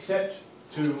 except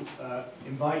to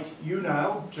invite you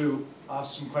now to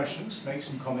ask some questions, make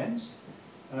some comments.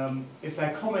 If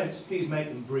they're comments, please make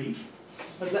them brief,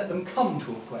 and let them come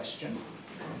to a question.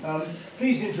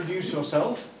 Please introduce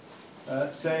yourself,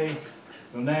 say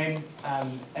your name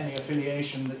and any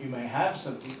affiliation that you may have,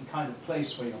 so that we can kind of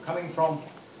place where you're coming from,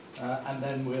 and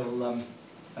then we'll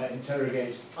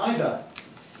interrogate either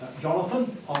Jonathan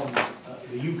on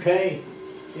the UK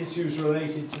issues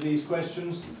related to these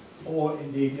questions, or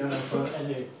indeed for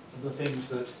any of the things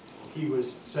that he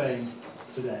was saying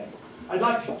today. I'd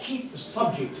like to keep the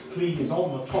subject, please,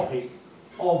 on the topic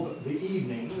of the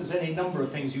evening. There's any number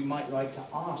of things you might like to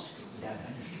ask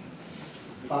Janez,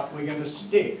 but we're going to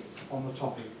stick on the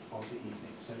topic of the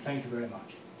evening. So thank you very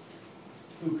much.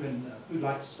 Who'd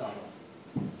like to start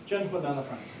off? Gentleman down the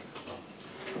front.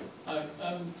 Hi,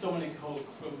 I'm Dominic Hogg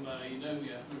from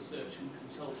Eunomia Research and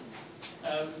Consulting.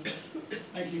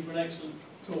 Thank you for an excellent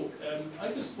talk. I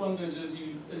just wondered, as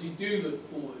you do look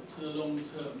forward to the long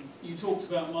term, you talked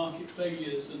about market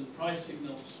failures and price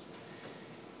signals.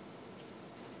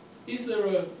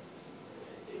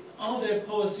 Are there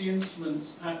policy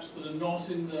instruments perhaps that are not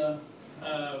in the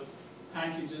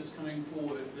package that's coming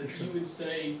forward that you would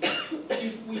say,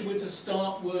 if we were to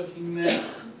start working now,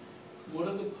 what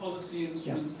are the policy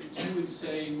instruments that you would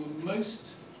say were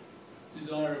most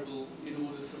desirable in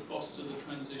order to foster the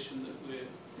transition that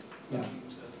we're looking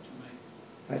to make?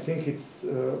 I think it's,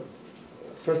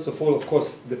 first of all, of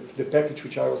course, the package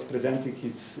which I was presenting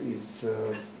is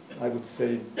I would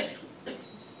say,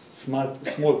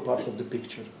 small part of the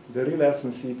picture. The real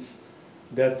essence is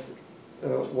that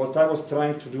what I was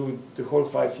trying to do the whole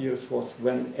 5 years was,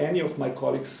 when any of my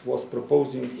colleagues was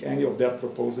proposing any of their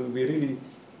proposal, we really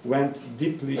went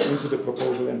deeply into the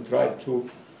proposal and tried to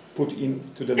put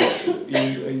into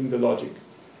in the logic.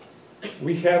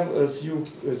 We have, as you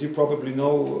probably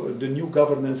know, the new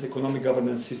economic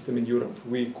governance system in Europe.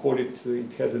 We call it,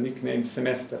 it has a nickname,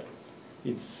 semester.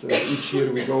 It's each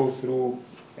year we go through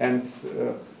and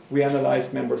we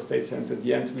analyze member states, and at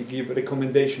the end we give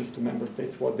recommendations to member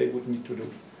states what they would need to do.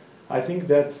 I think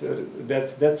that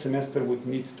that semester would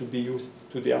need to be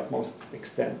used to the utmost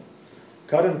extent.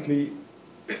 Currently,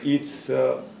 it's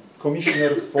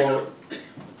Commissioner for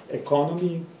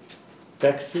Economy,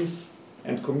 Taxes,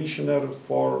 and Commissioner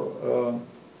for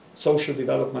Social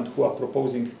Development who are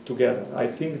proposing together. I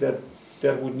think that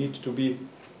there would need to be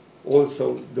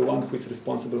also the one who is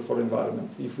responsible for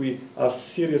environment. If we are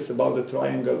serious about the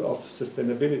triangle of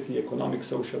sustainability, economic,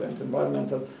 social, and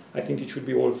environmental, I think it should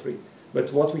be all three.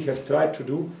 But what we have tried to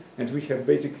do, and we have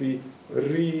basically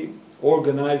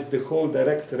reorganized the whole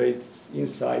directorate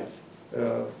inside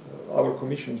our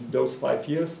commission those 5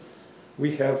 years,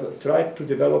 we have tried to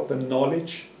develop a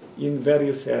knowledge in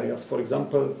various areas. For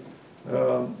example,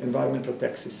 environmental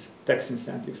taxes, tax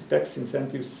incentives. Tax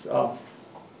incentives are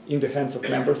in the hands of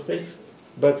member states,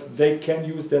 but they can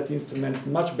use that instrument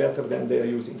much better than they are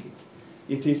using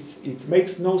it. It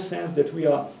makes no sense that we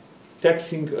are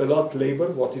taxing a lot labor,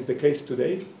 what is the case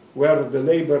today, where the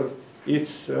labor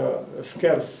it's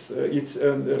scarce, it's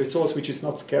a resource which is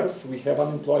not scarce. We have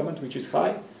unemployment which is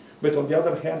high, but on the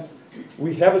other hand,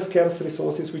 we have scarce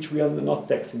resources which we are not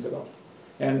taxing a lot.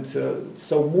 And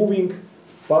so moving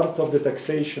part of the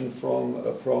taxation from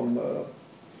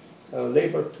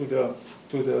labor to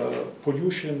the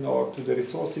pollution or to the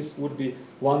resources would be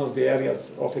one of the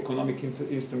areas of economic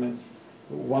instruments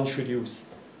one should use.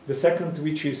 The second,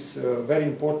 which is very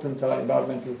important, are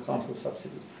environmental harmful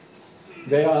subsidies.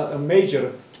 They are a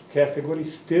major category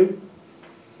still,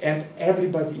 and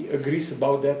everybody agrees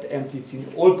about that, and it's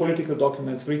in all political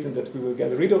documents written that we will get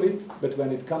rid of it, but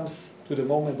when it comes to the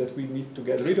moment that we need to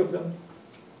get rid of them,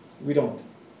 we don't.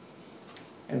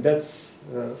 And that's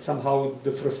somehow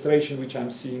the frustration which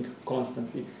I'm seeing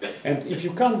constantly. And if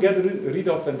you can't get rid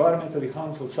of environmentally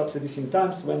harmful subsidies in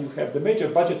times when you have the major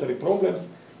budgetary problems,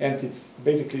 and it's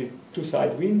basically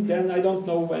two-side win, then I don't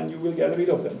know when you will get rid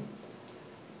of them.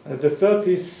 The third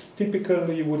is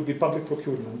typically would be public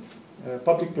procurement.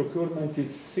 Public procurement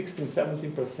is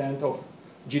 16–17% of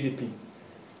GDP.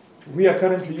 We are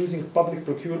currently using public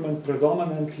procurement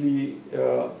predominantly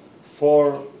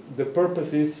for the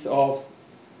purposes of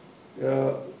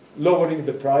lowering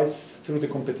the price through the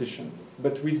competition.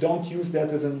 But we don't use that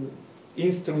as an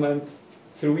instrument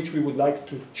through which we would like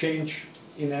to change,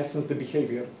 in essence, the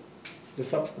behavior, the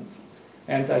substance.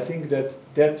 And I think that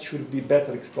that should be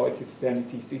better exploited than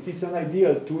it is. It is an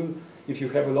ideal tool, if you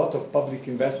have a lot of public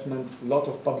investment, a lot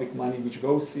of public money which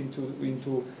goes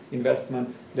into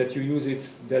investment, that you use it,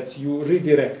 that you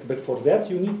redirect. But for that,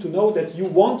 you need to know that you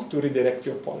want to redirect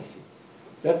your policy.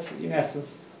 That's, in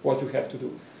essence, what you have to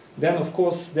do. Then, of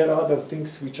course, there are other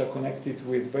things which are connected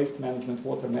with waste management,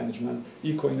 water management,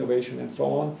 eco-innovation, and so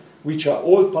on, which are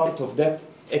all part of that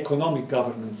economic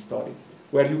governance story,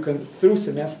 where you can, through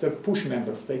semester, push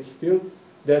member states still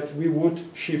that we would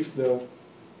shift the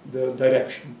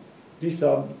direction. These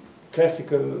are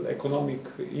classical economic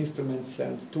instruments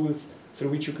and tools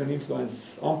through which you can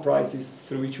influence on prices,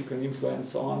 through which you can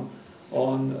influence on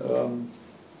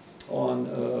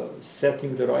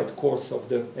setting the right course of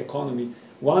the economy.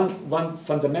 One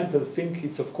fundamental thing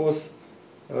is, of course,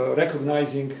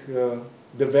 recognizing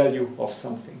the value of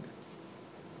something.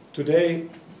 Today,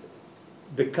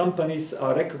 the companies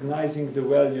are recognizing the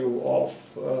value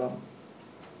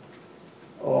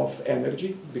of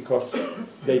energy because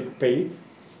they pay it.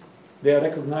 They are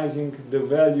recognizing the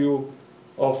value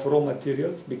of raw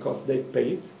materials because they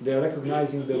pay it. They are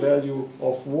recognizing the value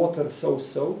of water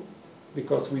so-so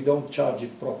because we don't charge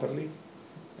it properly,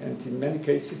 and in many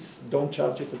cases don't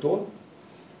charge it at all.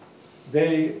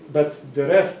 But the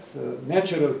rest,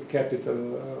 natural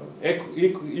capital,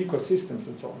 ecosystems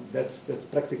and so on, that's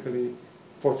practically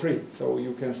for free. So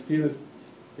you can still,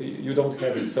 you don't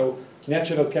have it. So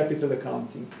natural capital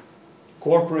accounting,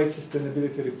 corporate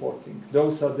sustainability reporting,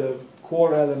 those are the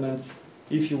core elements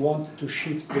if you want to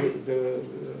shift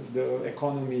the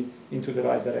economy into the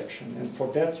right direction. And for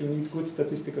that you need good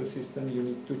statistical system, you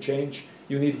need to change,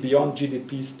 you need beyond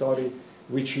GDP story,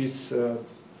 which is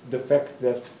the fact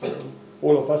that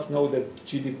all of us know that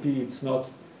GDP is not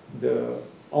the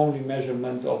only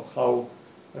measurement of how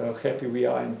happy we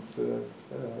are and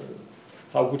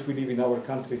how good we live in our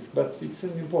countries, but it's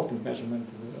an important measurement.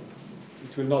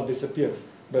 It will not disappear,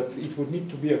 but it would need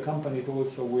to be accompanied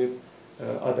also with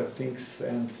other things,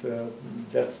 and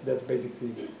that's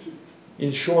basically,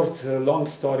 in short, a long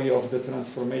story of the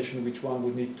transformation which one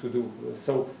would need to do.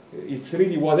 So it's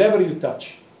really whatever you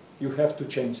touch, you have to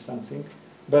change something,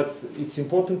 but it's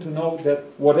important to know that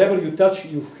whatever you touch,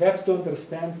 you have to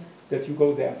understand that you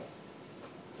go there,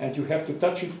 and you have to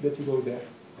touch it that you go there.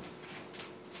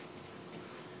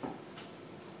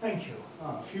 Thank you.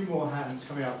 A few more hands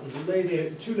coming up. There's a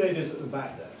lady, two ladies at the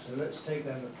back there, so let's take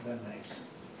them next.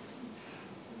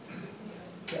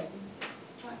 Yeah.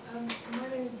 Hi, my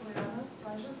name is Boyana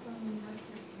Baja from the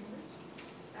University of Cambridge,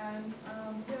 and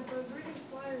yes, I was really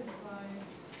inspired by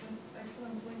this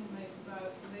excellent point you made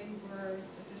about labor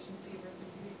efficiency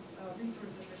versus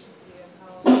resource efficiency, and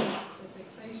how the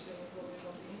taxation is always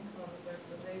on the income and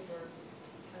therefore labor,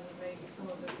 and maybe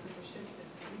some of this could be shifted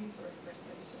to resource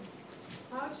taxation.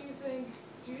 How do you think,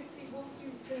 what do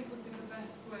you think would be the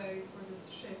best way for this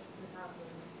shift to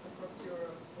happen across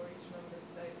Europe for each member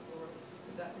state, or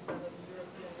could that be done at the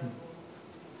European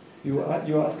level?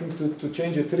 You're asking to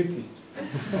change a treaty.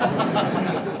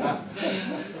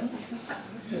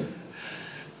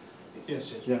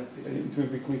 Yes, yes. Yeah, it will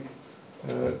be quick.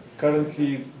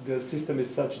 Currently, the system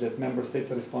is such that member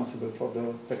states are responsible for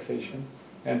the taxation.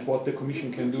 And what the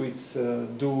Commission can do is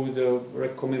do the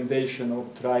recommendation or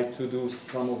try to do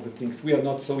some of the things. We are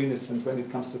not so innocent when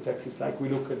it comes to taxes, like we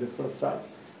look at the first sight.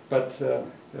 But the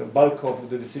bulk of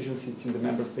the decision sits in the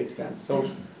member states' hands. So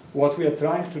what we are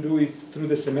trying to do is, through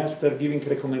the semester, giving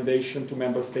recommendation to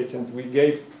member states. And we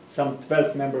gave some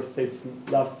 12 member states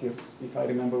last year, if I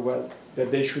remember well,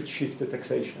 that they should shift the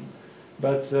taxation.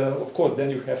 But of course, then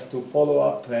you have to follow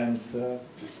up, and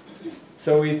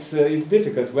so it's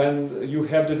difficult when you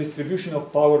have the distribution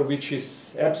of power which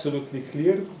is absolutely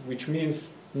clear, which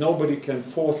means nobody can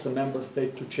force a member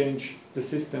state to change the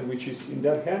system which is in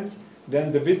their hands.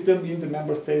 Then the wisdom in the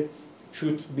member states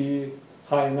should be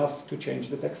high enough to change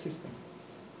the tax system.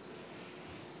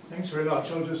 Thanks very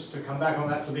much. I'll just to come back on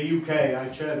that for the UK. I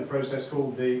chaired a process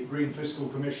called the Green Fiscal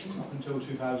Commission up until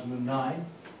 2009.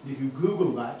 If you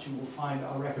Google that, you will find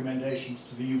our recommendations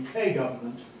to the UK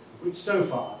government, which so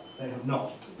far they have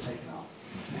not taken up.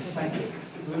 Thank you.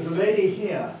 There's a lady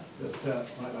here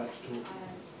that might like to talk.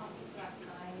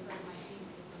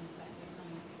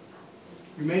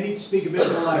 You may need to speak a bit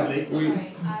more loudly.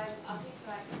 Sorry,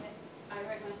 I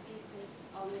wrote my thesis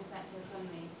on the circular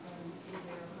economy from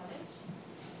Imperial College.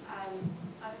 I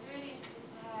was really interested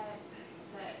to hear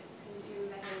that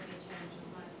consumer behaviour change was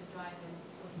one of the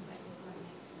drivers for the circular economy.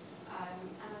 And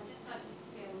I'd just like you to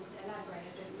be able to elaborate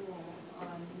a bit more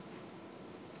on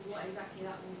what exactly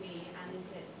that will be, and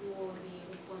if it's more the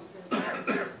responsibility of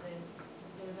producers to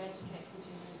sort of educate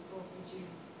consumers or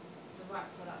produce the right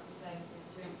products or services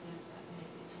to influence that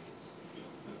behaviour change.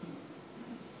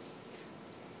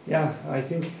 Yeah, I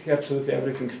think absolutely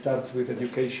everything starts with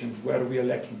education, where we are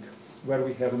lacking, where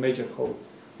we have a major hole.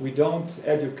 We don't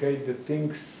educate the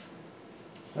things,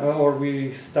 or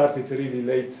we started really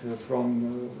late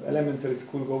from elementary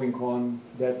school going on,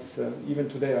 that even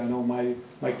today I know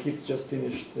my kids just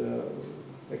finished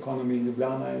economy in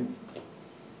Ljubljana, and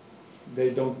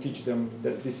they don't teach them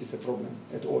that this is a problem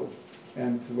at all.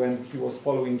 And when he was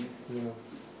following,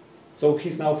 so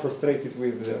he's now frustrated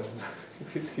with,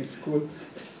 with his school,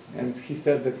 and he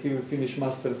said that he will finish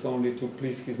masters only to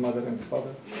please his mother and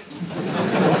father.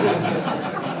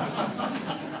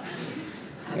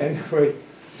 Anyway,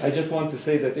 I just want to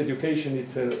say that education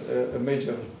is a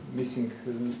major missing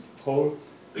hole.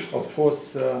 Of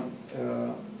course,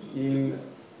 in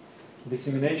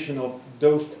dissemination of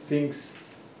those things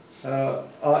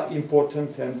are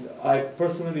important, and I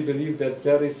personally believe that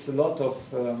there is a lot of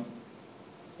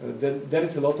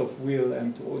will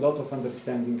and a lot of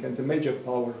understanding and a major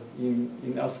power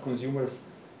in us consumers,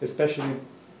 especially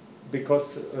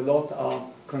because a lot are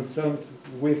concerned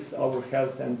with our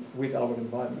health and with our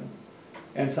environment.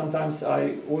 And sometimes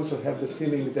I also have the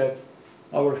feeling that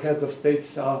our heads of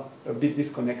states are a bit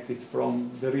disconnected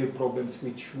from the real problems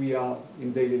which we are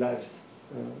in daily lives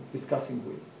discussing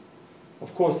with.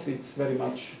 Of course, it's very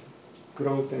much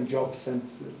growth and jobs, and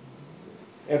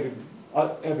every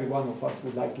one of us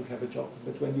would like to have a job.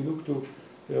 But when you look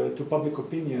to public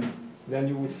opinion, then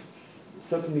you would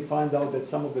certainly find out that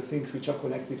some of the things which are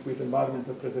connected with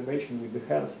environmental preservation, with the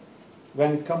health,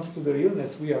 when it comes to the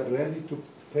illness, we are ready to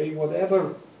pay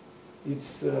whatever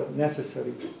it's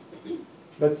necessary.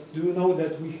 But do you know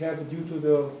that we have, due to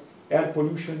the air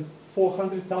pollution,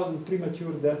 400,000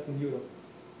 premature deaths in Europe,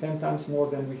 10 times more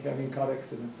than we have in car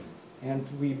accidents. And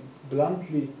we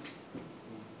bluntly,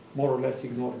 more or less,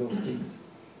 ignore those things.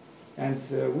 And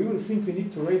we will simply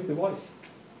need to raise the voice.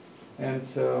 And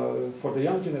for the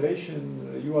young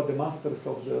generation, you are the masters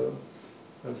of the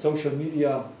social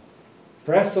media.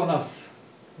 Press on us.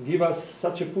 Give us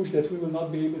such a push that we will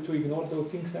not be able to ignore those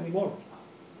things anymore.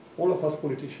 All of us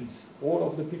politicians, all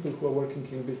of the people who are working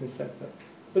in the business sector.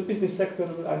 But business sector,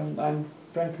 I'm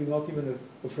frankly not even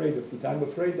afraid of it. I'm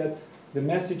afraid that the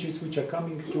messages which are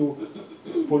coming to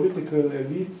political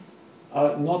elite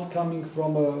are not coming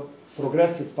from a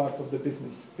progressive part of the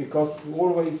business, because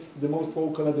always the most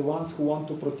vocal are the ones who want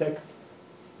to protect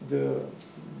the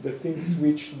things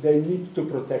which they need to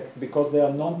protect, because they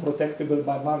are non-protectable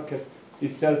by market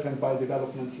itself and by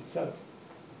developments itself.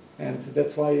 And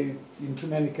that's why in too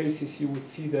many cases you would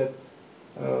see that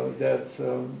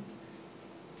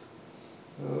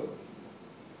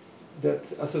that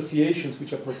associations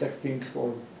which are protecting,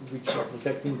 or which are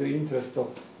protecting the interests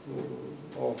of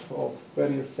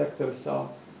various sectors are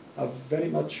very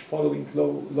much following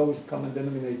lowest common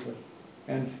denominator,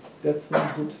 and that's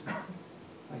not good.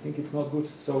 I think it's not good.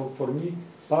 So for me,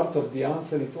 part of the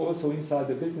answer is also inside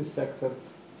the business sector,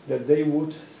 that they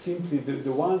would simply,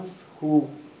 the ones who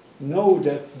know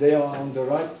that they are on the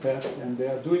right path and they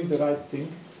are doing the right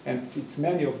thing, and it's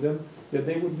many of them, that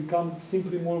they would become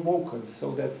simply more vocal,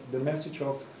 so that the message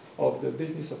of the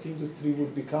business of industry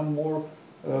would become more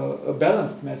a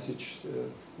balanced message,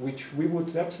 which we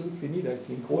would absolutely need. I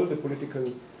think all the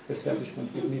political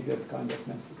establishment would need that kind of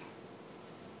message.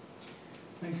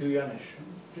 Thank you, Janez.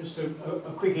 Just a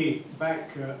quickie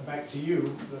back to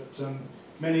you, that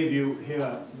many of you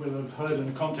here will have heard in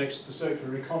the context of the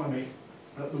circular economy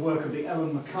the work of the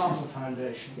Ellen MacArthur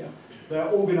Foundation. Yeah. They're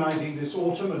organising this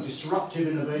autumn a disruptive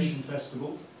innovation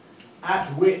festival, at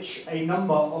which a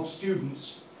number of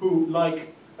students who,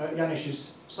 like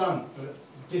Janez's son,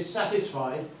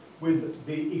 dissatisfied with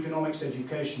the economics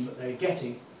education that they're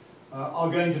getting, are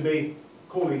going to be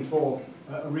calling for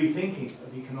a rethinking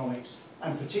of economics,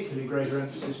 and particularly greater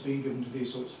emphasis being given to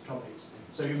these sorts of topics.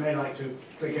 So you may like to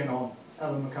click in on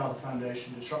Ellen MacArthur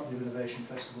Foundation Disruptive Innovation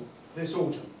Festival this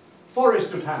autumn.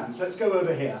 Forest of hands. Let's go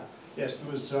over here. Yes,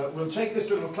 there was. We'll take this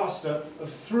little cluster of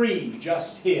 3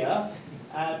 just here,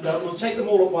 and we'll take them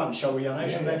all at once, shall we,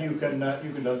 Janez? And then you can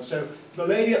do. So the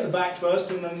lady at the back first,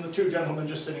 and then the 2 gentlemen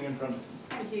just sitting in front of you.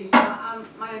 Thank you. So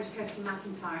my name is Kirsty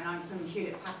McIntyre, and I'm from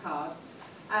Hewlett Packard.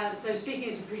 So speaking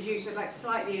as a producer, I'd like to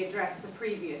slightly address the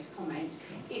previous comment.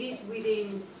 It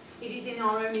is in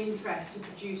our own interest to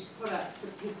produce products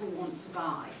that people want to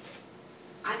buy.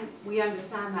 And we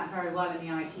understand that very well in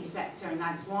the IT sector, and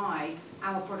that's why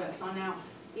our products are now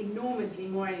enormously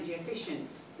more energy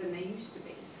efficient than they used to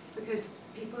be, because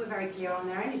people are very clear on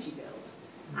their energy bills.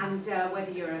 And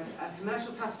whether you're a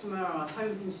commercial customer or a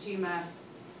home consumer,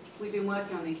 we've been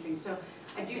working on these things. So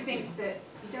I do think that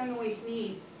you don't always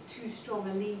need too strong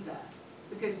a lever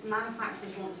because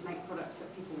manufacturers want to make products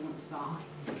that people want to buy,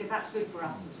 because that's good for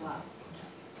us as well.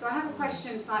 So I have a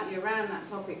question slightly around that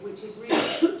topic, which is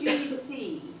really, do you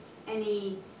see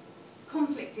any,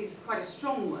 conflict is quite a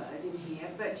strong word in here,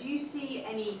 but do you see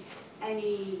any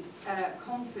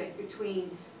conflict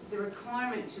between the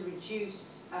requirement to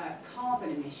reduce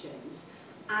carbon emissions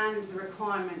and the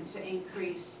requirement to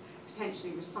increase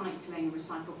potentially recycling,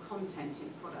 recycled content in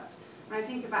products? When I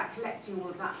think about collecting all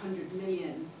of that 100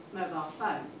 million mobile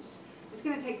phones, it's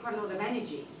going to take quite a lot of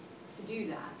energy to do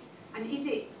that. And is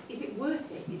it worth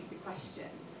it, is the question,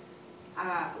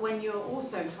 when you're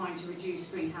also trying to reduce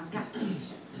greenhouse gas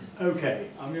emissions? Okay,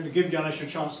 I'm going to give Janez a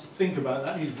chance to think about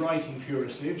that. He's writing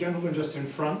furiously. A gentleman just in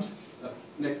front.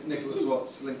 Nicholas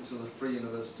Watts, linked to the Free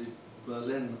University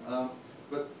Berlin.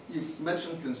 But you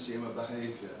mentioned consumer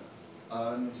behaviour,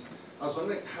 and I was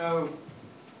wondering how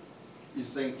you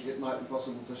think it might be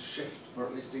possible to shift, or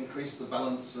at least increase the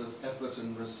balance of effort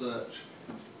and research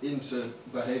into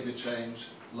behaviour change,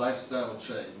 lifestyle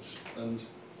change. And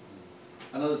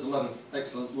I know there's a lot of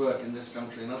excellent work in this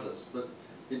country and others, but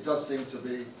it does seem to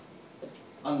be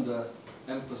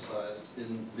under-emphasised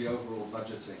in the overall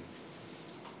budgeting.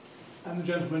 And the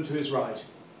gentleman to his right.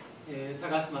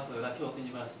 Kyoto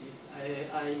University.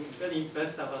 I'm very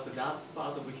impressed about the last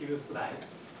part of your slide,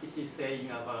 which is saying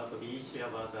about the issue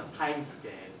about the time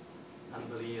scale and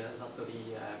not the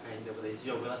kind of the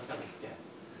geographical scale.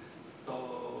 So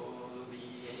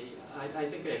I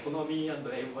think economy and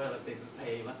the environment is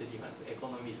much different.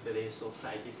 Economy is very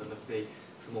short-sighted and very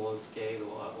small scale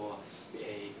or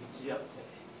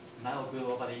now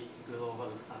global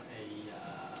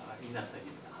industry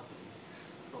is happening.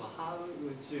 So how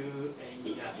would you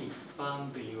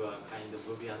expand your kind of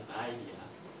brilliant idea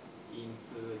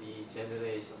into the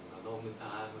generation, the long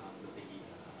term, and the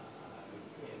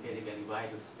very, very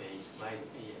wide space, wide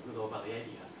global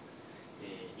areas,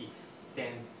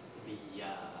 extend the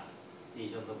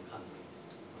regions of countries?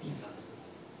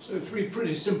 So 3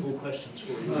 pretty simple questions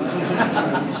for you,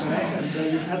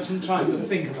 and you've had some time to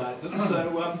think about them,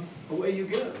 so away you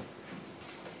go.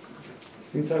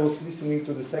 Since I was listening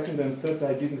to the second and third,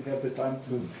 I didn't have the time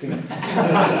to think.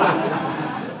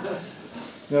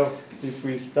 Now, if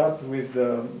we start with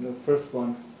the first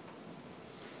one,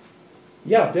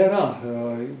 yeah, there are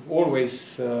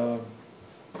always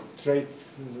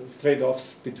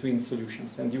trade-offs between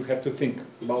solutions, and you have to think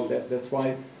about that. That's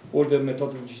why all the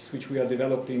methodologies which we are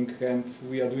developing, and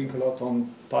we are doing a lot on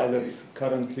pilot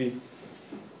currently,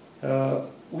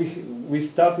 we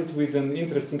started with an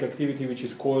interesting activity which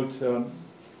is called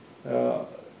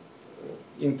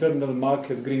internal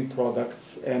market green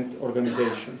products and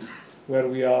organizations, where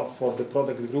we are, for the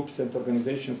product groups and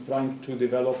organizations, trying to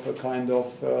develop a kind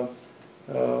of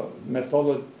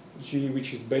methodology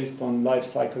which is based on life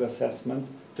cycle assessment,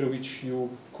 through which you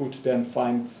could then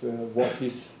find what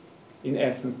is in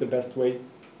essence the best way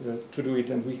to do it.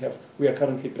 And we are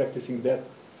currently practicing that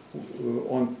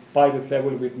on pilot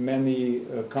level with many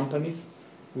companies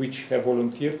which have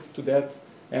volunteered to that,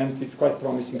 and it's quite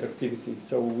promising activity.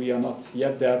 So we are not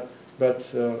yet there,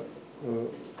 but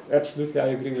absolutely I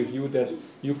agree with you that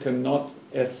you cannot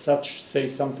as such say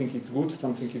something is good,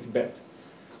 something is bad.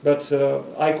 But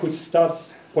I could start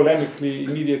polemically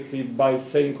immediately by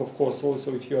saying, of course,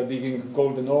 also if you are digging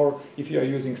golden ore, if you are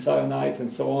using cyanide and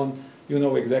so on, you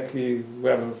know exactly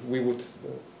where we would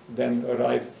then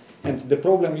arrive. And the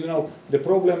problem, you know, the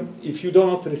problem, if you do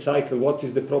not recycle, what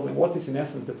is the problem? What is in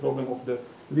essence the problem of the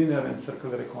linear and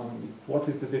circular economy? What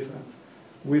is the difference?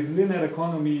 With linear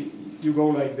economy, you go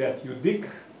like that. You dig,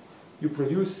 you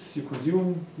produce, you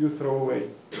consume, you throw away.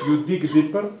 You dig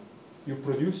deeper, you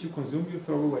produce, you consume, you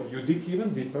throw away. You dig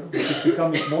even deeper, which is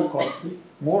becoming more costly,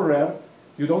 more rare.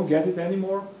 You don't get it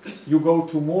anymore. You go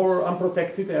to more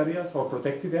unprotected areas or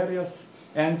protected areas,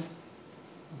 and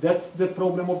that's the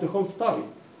problem of the whole story.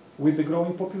 With the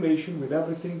growing population, with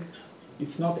everything,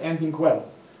 it's not ending well.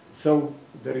 So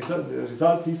the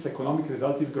result is, economic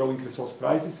result is growing resource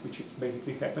prices, which is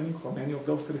basically happening for many of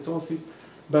those resources.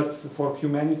 But for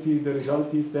humanity, the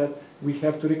result is that we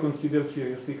have to reconsider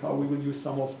seriously how we will use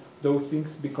some of those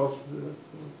things, because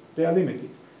they are limited.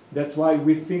 That's why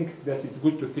we think that it's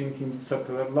good to think in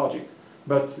circular logic.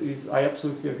 But I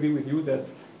absolutely agree with you that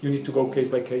you need to go case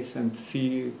by case and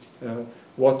see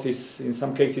what is, in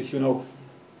some cases, you know,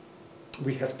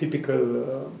 we have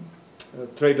typical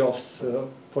trade-offs,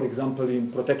 for example,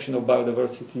 in protection of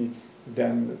biodiversity,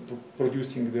 than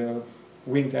producing the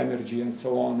wind energy and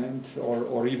so on, and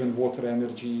or even water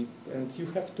energy. And you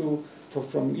have to,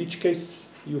 from each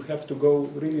case, you have to go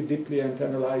really deeply and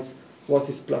analyze what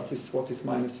is pluses, what is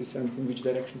minuses, and in which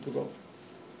direction to go.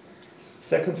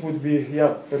 Second would be,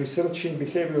 researching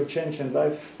behavioral change and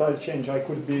lifestyle change. I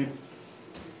could be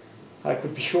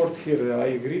short here. I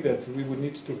agree that we would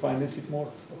need to finance it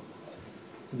more. So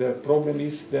the problem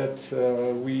is that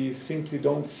we simply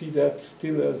don't see that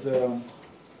still as an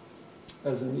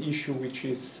issue which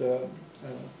is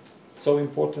so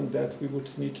important that we would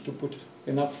need to put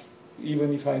enough,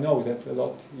 even if I know that a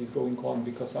lot is going on,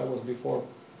 because I was before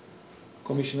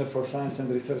Commissioner for Science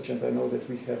and Research, and I know that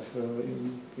we have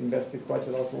invested quite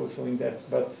a lot also in that.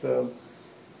 But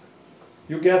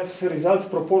you get results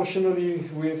proportionally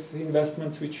with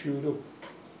investments which you do.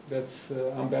 That's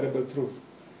unbearable truth.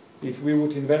 If we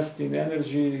would invest in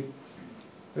energy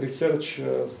research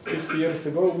 50 years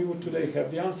ago, we would today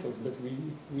have the answers, but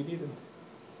we didn't.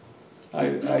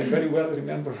 I very well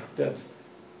remember that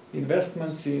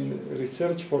investments in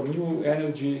research for new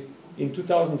energy in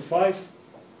 2005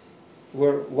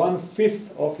 were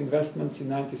 1/5 of investments in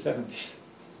 1970s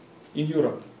in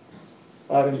Europe,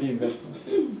 R&D investments.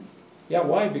 Yeah,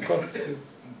 why? Because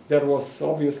there was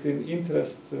obviously an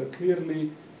interest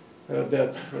clearly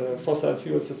that fossil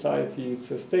fuel society,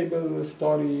 it's a stable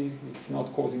story, it's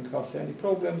not causing us any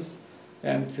problems,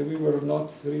 and we were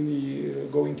not really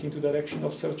going into the direction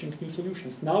of searching new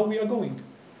solutions. Now we are going.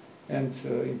 And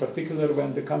in particular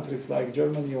when the countries like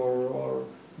Germany or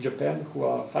Japan, who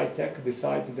are high-tech,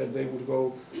 decided that they would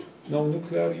go no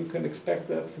nuclear, you can expect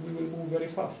that we will move very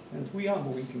fast. And we are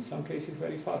moving in some cases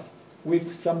very fast,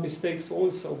 with some mistakes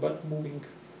also, but moving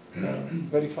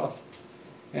very fast.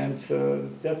 And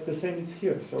that's the same, it's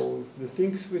here. So the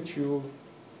things which you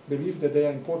believe that they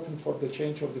are important for the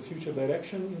change of the future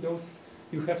direction, in those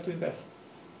you have to invest.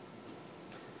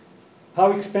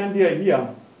 How expand the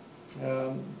idea?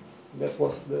 That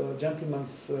was the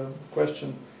gentleman's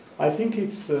question. I think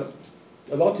it's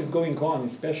a lot is going on,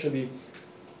 especially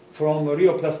from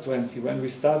Rio +20, when we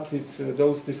started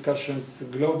those discussions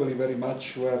globally very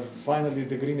much, where finally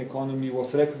the green economy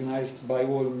was recognized by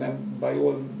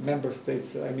all member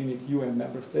states, I mean it UN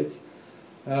member states.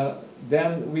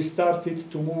 Then we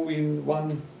started to move in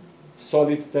one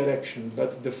solid direction.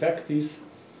 But the fact is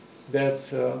that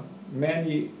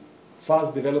many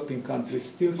fast developing countries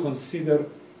still consider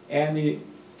any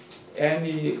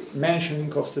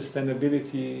mentioning of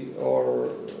sustainability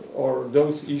or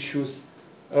those issues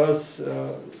as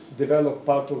developed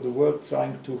part of the world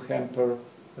trying to hamper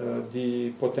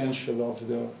the potential of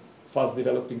the fast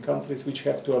developing countries, which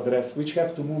have to address, which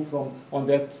have to move from on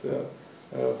that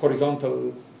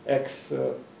horizontal X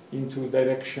into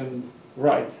direction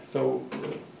right, so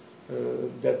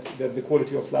that the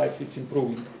quality of life is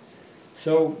improving.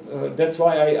 So that's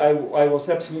why I was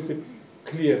absolutely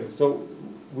clear. So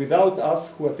without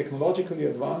us who are technologically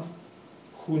advanced,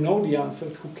 who know the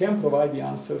answers, who can provide the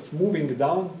answers, moving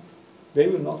down, they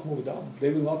will not move down.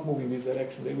 They will not move in this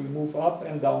direction. They will move up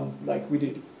and down like we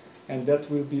did. And that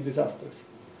will be disastrous.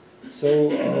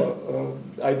 So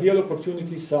ideal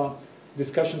opportunities are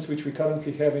discussions which we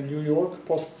currently have in New York,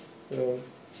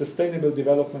 post-sustainable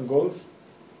development goals.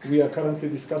 We are currently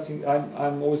discussing,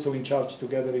 I'm also in charge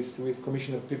together with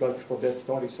Commissioner Piebalgs for that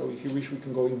story, so if you wish we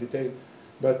can go in detail.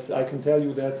 But I can tell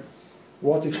you that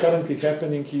what is currently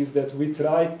happening is that we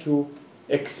try to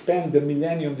expand the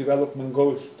Millennium Development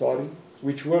Goals story,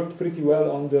 which worked pretty well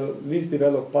on the least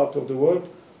developed part of the world,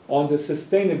 on the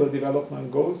Sustainable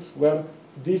Development Goals, where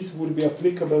this would be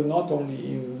applicable not only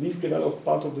in least developed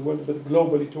part of the world, but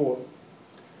globally to all.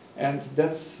 And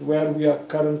that's where we are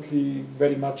currently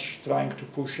very much trying to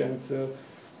push, and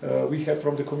we have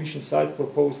from the Commission side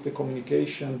proposed the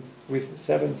communication with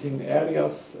 17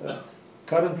 areas.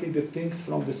 Currently the things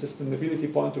from the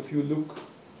sustainability point of view look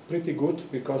pretty good,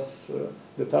 because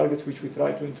the targets which we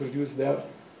try to introduce there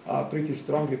are pretty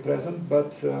strongly present,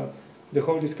 but the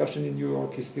whole discussion in New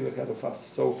York is still ahead of us.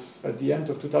 So at the end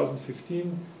of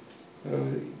 2015,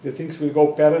 the things will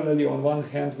go parallelly. On one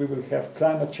hand, we will have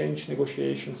climate change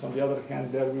negotiations. On the other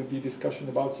hand, there will be discussion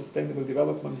about sustainable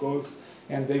development goals,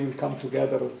 and they will come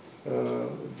together,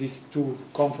 these two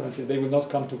conferences. They will not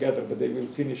come together, but they will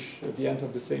finish at the end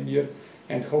of the same year,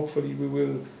 and hopefully we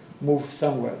will move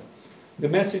somewhere. The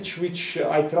message which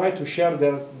I try to share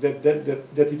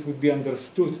that it would be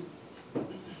understood.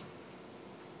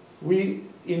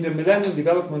 In the Millennium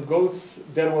Development Goals,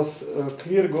 there was a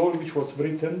clear goal which was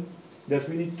written that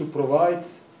we need to provide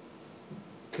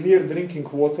clear drinking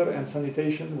water and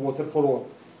sanitation water for all.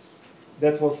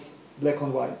 That was black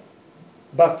and white.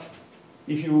 But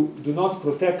if you do not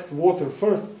protect water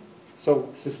first, so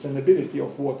sustainability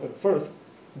of water first,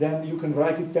 then you can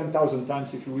write it 10,000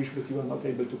 times if you wish, but you are not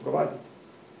able to provide it.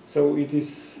 So it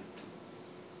is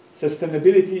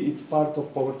sustainability, it's part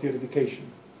of poverty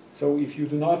eradication. So if you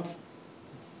do not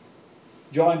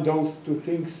join those two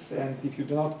things, and if you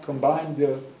do not combine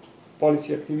the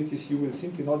policy activities, you will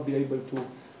simply not be able to,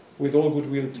 with all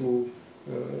goodwill,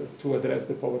 to address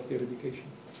the poverty eradication.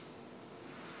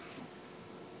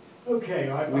 Okay,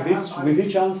 with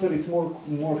each answer, it's more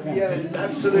hands. Yes,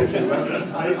 absolutely.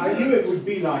 I knew it would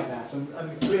be like that,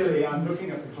 and clearly I'm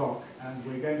looking at the clock, and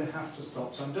we're going to have to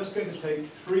stop. So I'm just going to take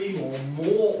 3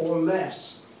 more or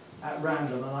less at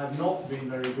random, and I've not been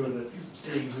very good at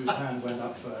seeing whose hand went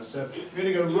up first. So I'm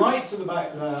going to go right to the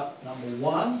back there, number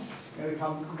 1. I'm going to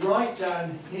come right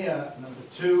down here, number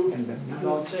 2, and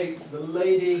I'll take the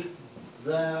lady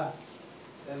there,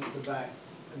 and at the back,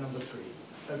 number 3.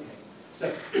 Okay. So,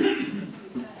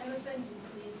 Emma Fenton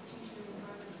from the Institution of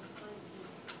Environmental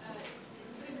Sciences. It's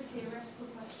a bit of a theoretical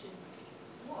question.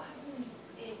 What happens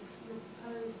if your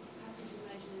proposed package of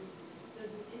measures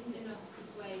isn't enough to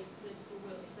sway political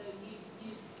will? So you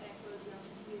used air quotes, and I'll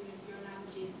continue with your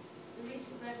analogy. The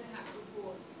recent Red Hat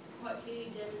report quite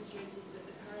clearly demonstrated that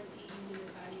the current EU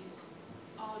unit values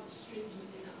aren't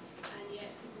stringent enough, and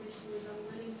yet the Commission was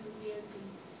unwilling to reopen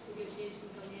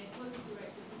negotiations on the air quality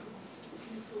directive because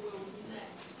political will wasn't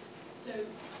there. So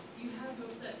you have your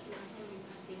circular economy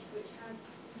package, which has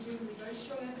presumably very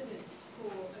strong evidence for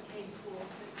a case for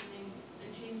strengthening and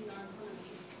changing our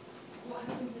economy. What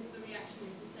happens if the reaction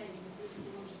is the same, if the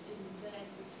political will just isn't there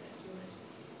to accept your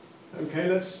measures? okay,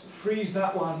 let's freeze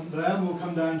that one there, and we'll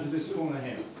come down to this corner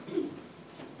here.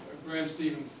 Graham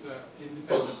Stevens,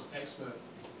 independent expert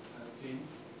team,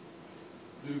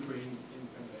 blue-green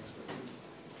independent expert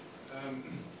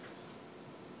team.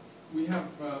 We have,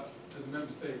 as a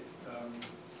member state,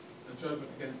 a judgment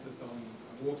against us on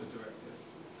a water directive,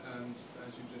 and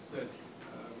as you just said,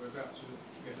 we're about to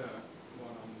get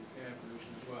one on air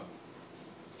pollution as well.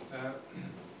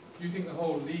 Do you think the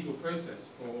whole legal process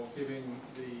for giving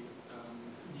the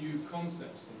new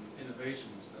concepts and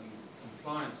innovations and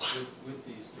compliance with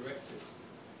these directives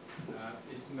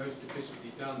is most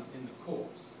efficiently done in the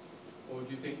courts, or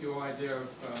do you think your idea of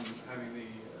having the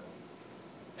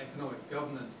economic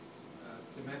governance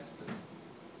semesters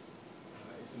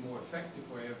is a more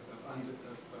effective way of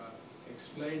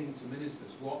explaining to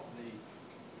ministers what the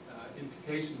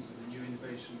implications of the new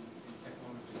innovation in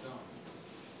technologies are?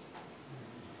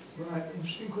 Right,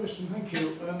 interesting question, thank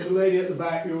you. The lady at the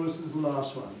back, yours is the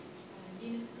last one.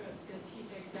 Ines Grotska, Chief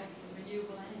Executive of the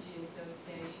Renewable Energy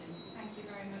Association. Thank you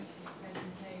very much for your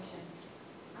presentation.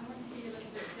 I want to be a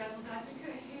little bit devil's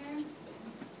advocate here.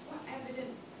 What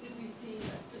evidence would we see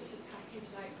that such a package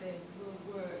like this will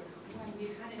work when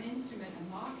we've had an instrument, a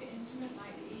market instrument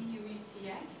like the EU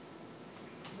ETS,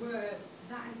 where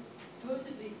that is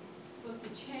supposedly supposed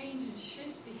to change and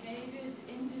shift behaviours,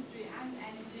 industry and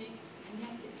energy, and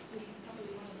yet it's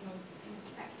probably one of the most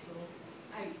ineffectual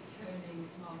out-turning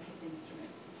market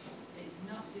instruments. It's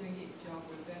not doing its job.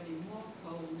 We're burning more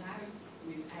coal now than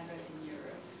we've ever in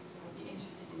Europe. So I'd be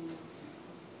interested in your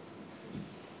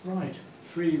Right,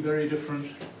 3 very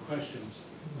different questions.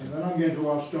 And then I'm going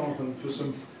to ask Jonathan for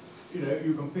some,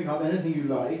 you can pick up anything you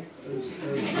like. In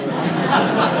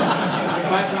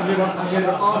fact, I'm going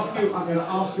to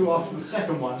ask you after the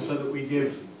second one so that we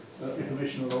give the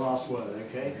Commissioner the last word,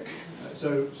 okay?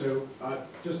 So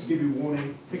just to give you a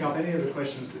warning, pick up any of the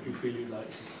questions that you feel you like.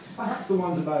 Perhaps the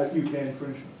ones about UK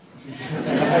infringement.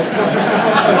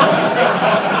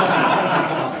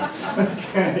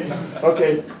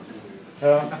 Okay.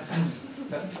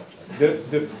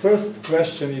 The first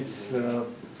question is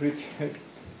pretty.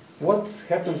 What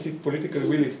happens if political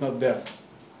will is not there?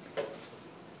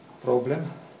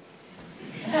 Problem.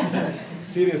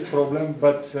 Serious problem.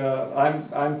 But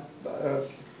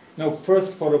no.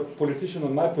 First, for a politician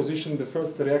on my position, the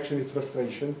first reaction is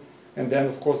frustration, and then,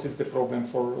 of course, it's the problem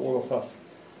for all of us.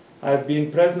 I've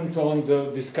been present on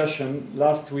the discussion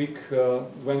last week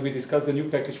when we discussed the new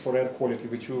package for air quality,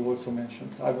 which you also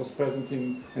mentioned. I was present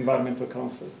in Environmental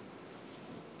Council.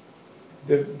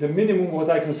 The minimum what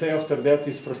I can say after that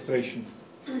is frustration.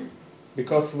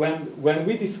 Because when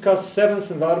we discuss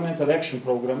 7th Environmental Action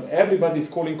Program, everybody is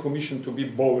calling Commission to be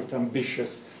bold,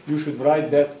 ambitious. You should write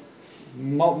that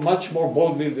much more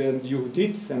boldly than you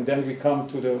did, and then we come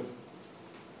to the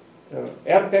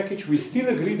air package. We still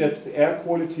agree that air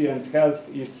quality and health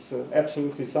is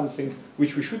absolutely something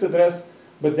which we should address,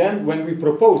 but then when we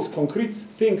propose concrete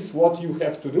things what you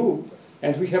have to do,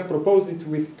 and we have proposed it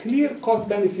with clear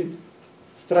cost-benefit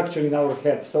structure in our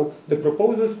head. So the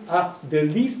proposals are the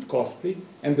least costly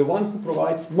and the one who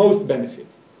provides most benefit.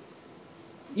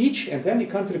 Each and any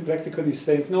country practically is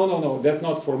saying, no, that's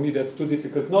not for me, that's too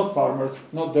difficult, not farmers,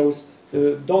 not those,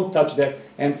 don't touch that.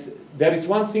 And there is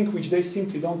one thing which they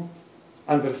simply don't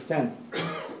understand.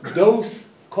 Those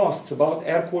costs about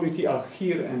air quality are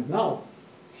here and now.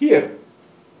 Here,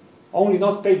 only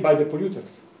not paid by the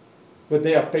polluters, but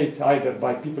they are paid either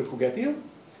by people who get ill,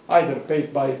 either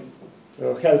paid by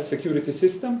health security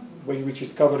system, which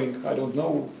is covering, I don't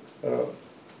know,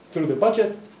 through the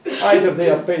budget, either they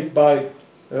are paid by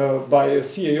a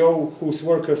CAO whose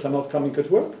workers are not coming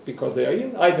at work because they are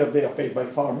ill, either they are paid by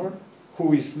farmer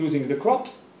who is losing the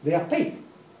crops, they are paid.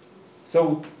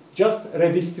 So just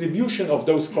redistribution of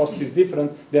those costs is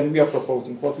different than we are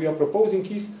proposing. What we are proposing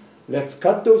is, let's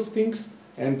cut those things,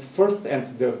 and first,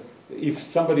 if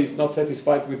somebody is not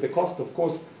satisfied with the cost, of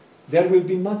course, there will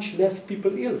be much less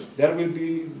people ill. There will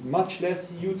be much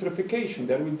less eutrophication.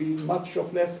 There will be much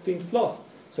of less things lost.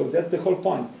 So that's the whole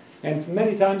point. And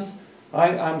many times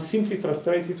I'm simply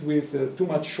frustrated with too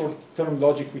much short-term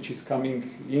logic which is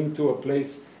coming into a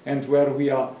place, and where we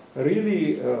are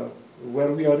really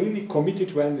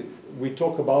committed when we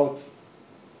talk about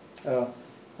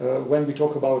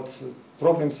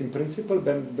problems in principle.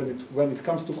 When it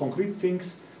comes to concrete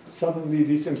things, suddenly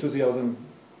this enthusiasm,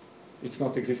 it's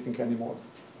not existing anymore.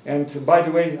 And by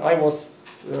the way, I was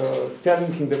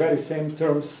telling in the very same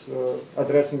terms,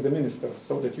 addressing the ministers,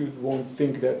 so that you won't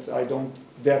think that I don't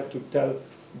dare to tell,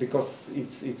 because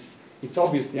it's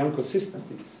obviously inconsistent.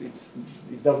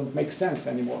 It doesn't make sense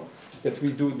anymore that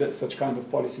we do such kind of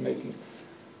policy making.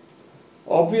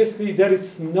 Obviously, there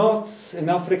is not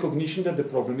enough recognition that the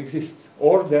problem exists,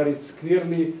 or there is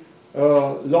clearly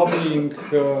lobbying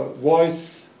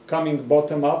voice coming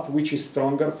bottom up, which is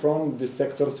stronger from the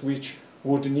sectors which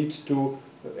would need to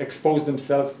expose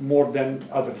themselves more than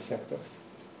other sectors.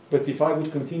 But if I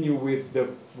would continue with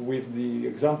the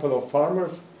example of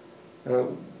farmers,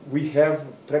 we have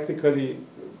practically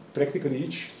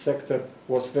each sector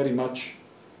was very much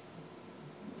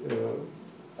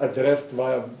addressed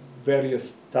via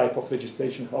various type of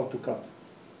legislation how to cut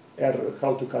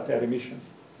air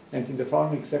emissions. And in the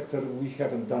farming sector, we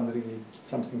haven't done really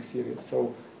something serious.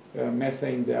 So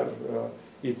methane there,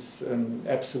 it's an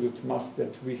absolute must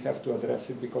that we have to address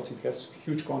it, because it has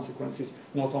huge consequences,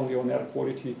 not only on air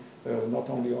quality, not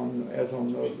only on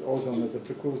ozone as a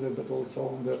precursor, but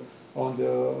also on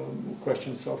the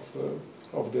questions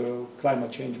of the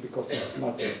climate change, because it's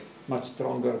much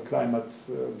stronger climate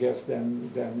gas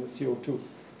than CO2.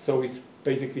 So it's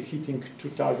basically hitting two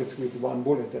targets with one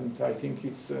bullet, and I think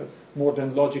it's more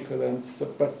than logical. And so,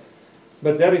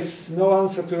 but there is no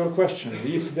answer to your question.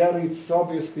 If there is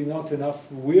obviously not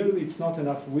enough will, it's not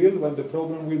enough will when the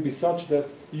problem will be such that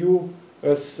you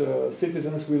as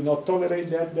citizens will not tolerate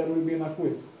that, there will be enough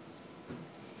will.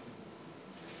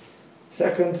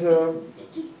 Second,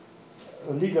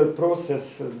 legal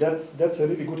process, that's a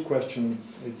really good question.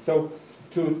 So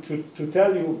to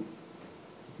tell you,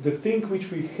 the thing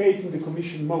which we hate in the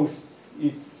Commission most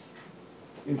is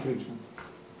infringement.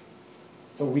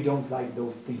 So we don't like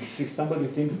those things. If somebody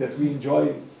thinks that we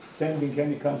enjoy sending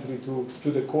any country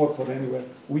to the court or anywhere,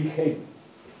 we hate it,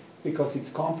 because it's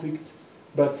conflict.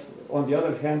 But on the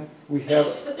other hand, we have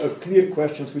clear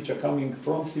questions which are coming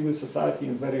from civil society,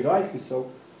 and very rightly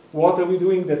so. What are we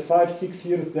doing that 5-6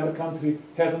 years their country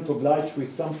hasn't obliged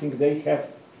with something they have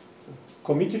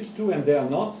committed to and they are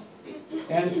not?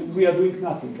 And we are doing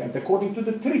nothing. And according to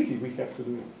the treaty, we have to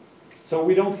do it. So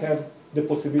we don't have the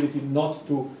possibility not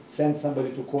to send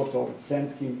somebody to court or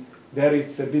send him. There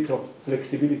is a bit of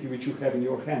flexibility which you have in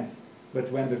your hands.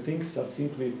 But when the things are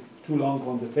simply too long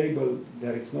on the table,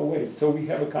 there is no way. So we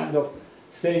have a kind of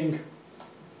saying,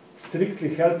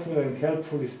 strictly helpful and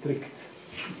helpfully strict.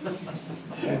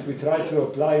 And we try to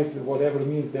apply it, whatever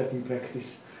means that in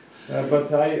practice.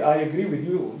 But I agree with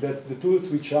you that the tools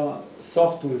which are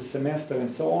soft tools, semester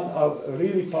and so on, are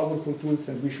really powerful tools,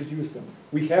 and we should use them.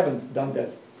 We haven't done that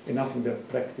enough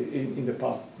in the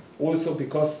past. Also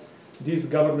because this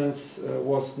governance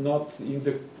was not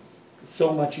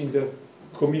so much in the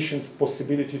Commission's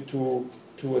possibility to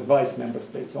advise member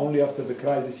states. Only after the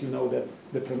crisis, you know, that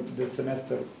the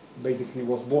semester basically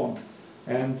was born.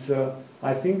 And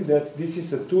I think that this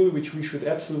is a tool which we should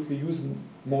absolutely use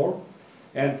more,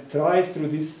 and try through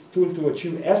this tool to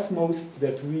achieve at most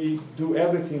that we do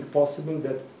everything possible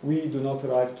that we do not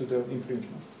arrive to the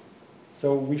infringement.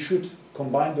 So we should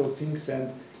combine those things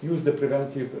and use the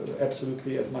preventive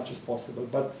absolutely as much as possible.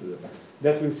 But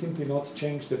that will simply not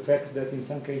change the fact that in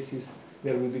some cases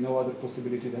there will be no other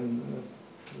possibility than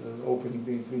opening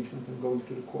the infringement and going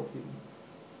to the court even.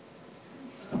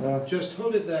 Just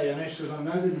hold it there, Janez, because I'm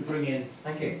now going to bring in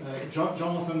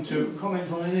Jonathan to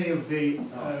comment on any of the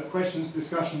questions,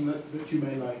 discussion that you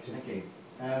may like to. Thank you.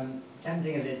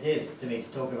 Tempting as it is to me to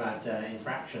talk about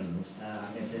infractions,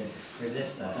 I'm going to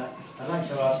resist that. I'd like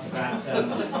to ask about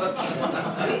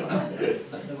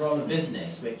the role of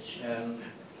business, which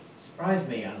surprised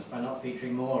me by not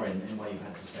featuring more in what you've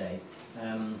had to say.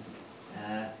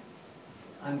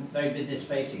 I'm very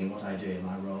business-facing in what I do in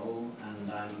my role,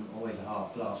 and I'm always a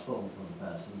half-glass-full sort of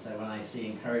person. So when I see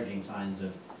encouraging signs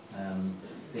of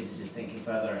businesses thinking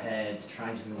further ahead,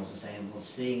 trying to be more sustainable,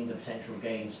 seeing the potential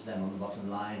gains to them on the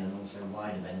bottom line and also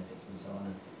wider benefits and so on,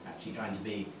 and actually trying to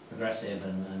be progressive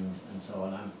and so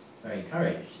on, I'm very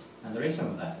encouraged. And there is some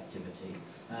of that activity.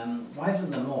 Why isn't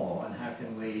there more, and how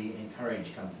can we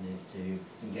encourage companies to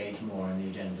engage more in the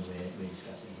agenda we're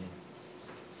discussing here?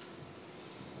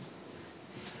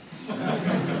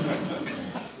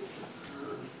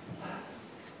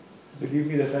 Believe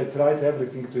me that I tried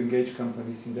everything to engage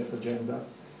companies in that agenda,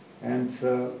 and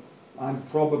I'm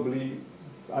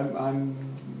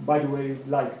by the way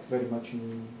liked very much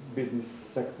in business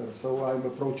sector, so I'm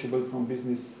approachable from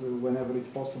business whenever it's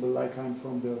possible, like I'm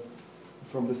from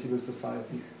the civil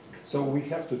society. So we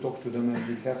have to talk to them and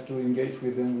we have to engage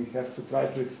with them, we have to try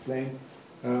to explain.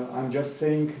 I'm just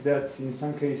saying that in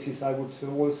some cases I would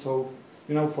also,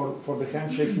 you know, for the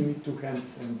handshake you need two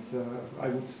hands, and I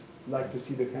would like to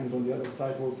see the hand on the other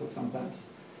side also sometimes.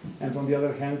 And on the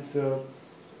other hand,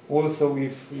 also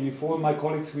if all my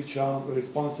colleagues which are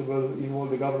responsible in all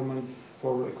the governments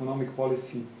for economic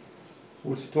policy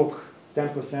would talk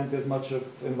 10% as much of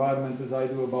environment as I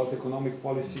do about economic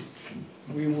policies,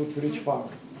 we would reach far.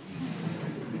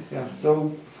 Yeah,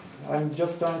 so I'm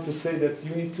just trying to say that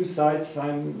you need two sides.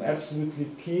 I'm absolutely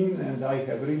keen, and I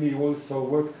have really also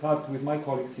worked hard with my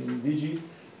colleagues in DG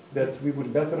that we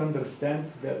would better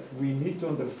understand that we need to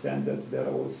understand that there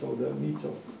are also the needs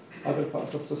of other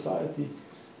parts of society,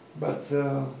 but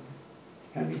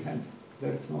hand in hand,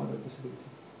 there is no other possibility.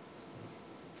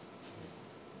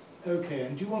 Okay,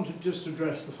 and do you want to just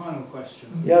address the final question?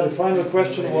 Yeah, the final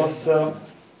question was,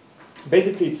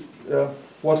 basically it's,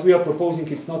 what we are proposing,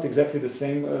 it's not exactly the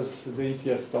same as the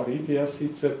ETS story. ETS,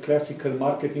 it's a classical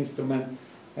market instrument,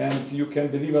 and you can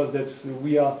believe us that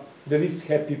we are the least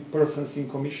happy persons in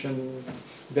Commission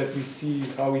that we see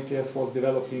how ETS was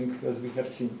developing as we have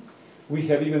seen. We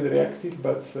have even reacted,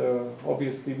 but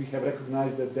obviously we have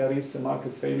recognized that there is a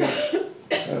market failure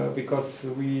because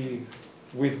we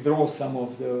withdraw some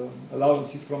of the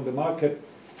allowances from the market,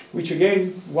 which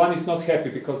again, one is not happy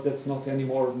because that's not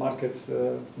anymore market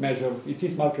measure. It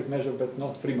is market measure, but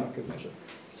not free market measure.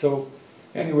 So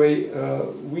anyway,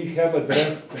 we have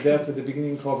addressed that at the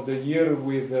beginning of the year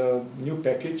with a new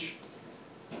package,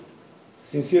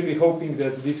 sincerely hoping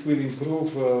that this will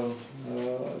improve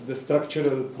the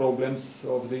structural problems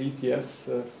of the ETS,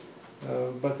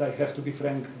 but I have to be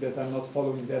frank that I'm not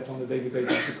following that on a daily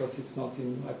basis because it's not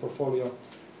in my portfolio.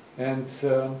 And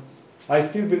I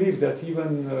still believe that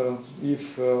even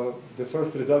if the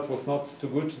first result was not too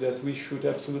good, that we should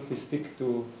absolutely stick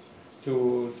to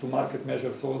market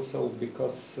measures also,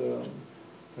 because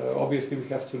obviously we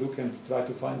have to look and try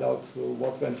to find out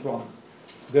what went wrong.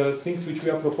 The things which we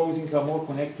are proposing are more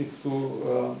connected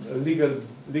to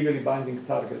legally binding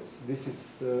targets. This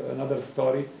is another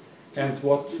story, and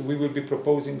what we will be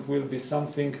proposing will be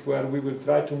something where we will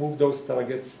try to move those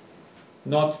targets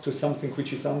not to something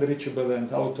which is unreachable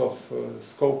and out of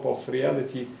scope of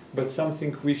reality, but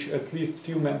something which at least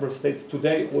few member states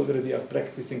today already are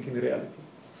practicing in reality.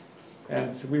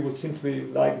 And we would simply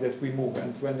like that we move.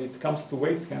 And when it comes to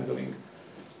waste handling,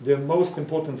 the most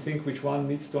important thing which one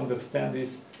needs to understand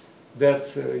is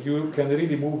that you can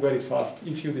really move very fast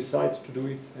if you decide to do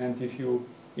it and if you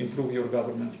improve your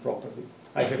governance properly.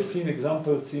 I have seen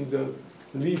examples in the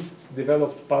least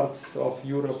developed parts of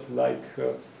Europe, like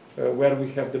where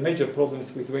we have the major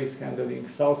problems with waste handling,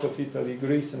 south of Italy,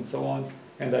 Greece, and so on.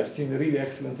 And I've seen really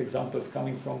excellent examples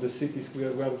coming from the cities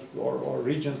or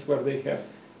regions where they have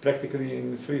practically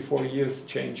in 3-4 years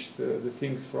changed the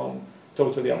things from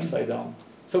totally upside down.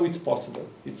 So it's possible.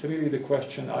 It's really the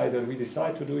question, either we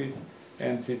decide to do it,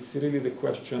 and it's really the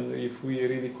question if we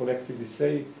really collectively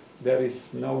say there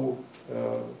is no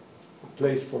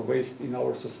place for waste in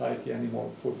our society anymore,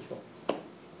 full stop.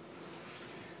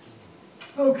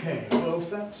 Okay, well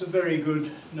that's a very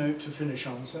good note to finish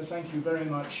on, so thank you very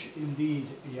much indeed,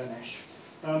 Janez.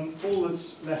 All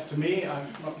that's left to me,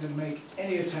 I'm not going to make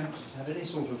any attempt to have any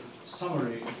sort of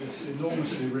summary of this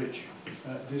enormously rich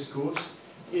discourse,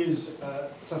 is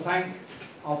to thank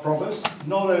our provost,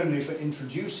 not only for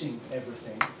introducing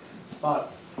everything,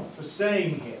 but for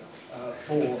staying here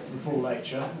for the full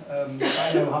lecture.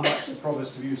 I know how much the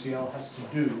provost of UCL has to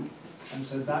do, and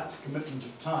so that commitment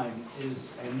of time is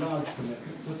a large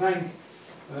commitment. To thank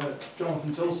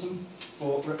Jonathan Tilson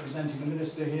for representing the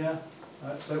Minister here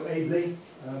so ably.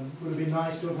 Would have been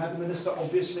nice to have had the Minister,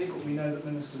 obviously, but we know that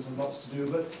Ministers have lots to do.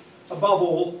 But above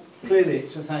all, clearly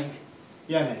to thank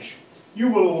Janez. You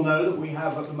will all know that we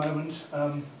have at the moment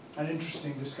an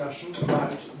interesting discussion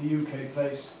about the UK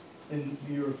place in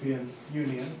the European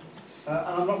Union. And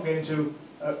I'm not going to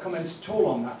comment at all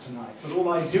on that tonight, but all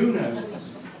I do know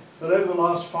is that over the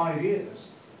last 5 years,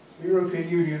 the European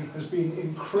Union has been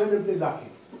incredibly lucky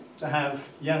to have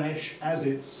Janez as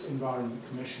its Environment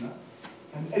Commissioner.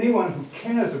 And anyone who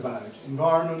cares about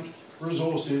environment,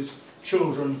 resources,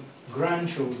 children,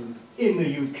 grandchildren in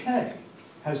the UK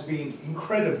has been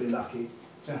incredibly lucky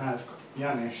to have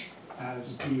Janez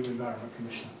as EU Environment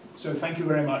Commissioner. So thank you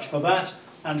very much for that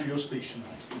and for your speech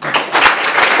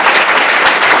tonight.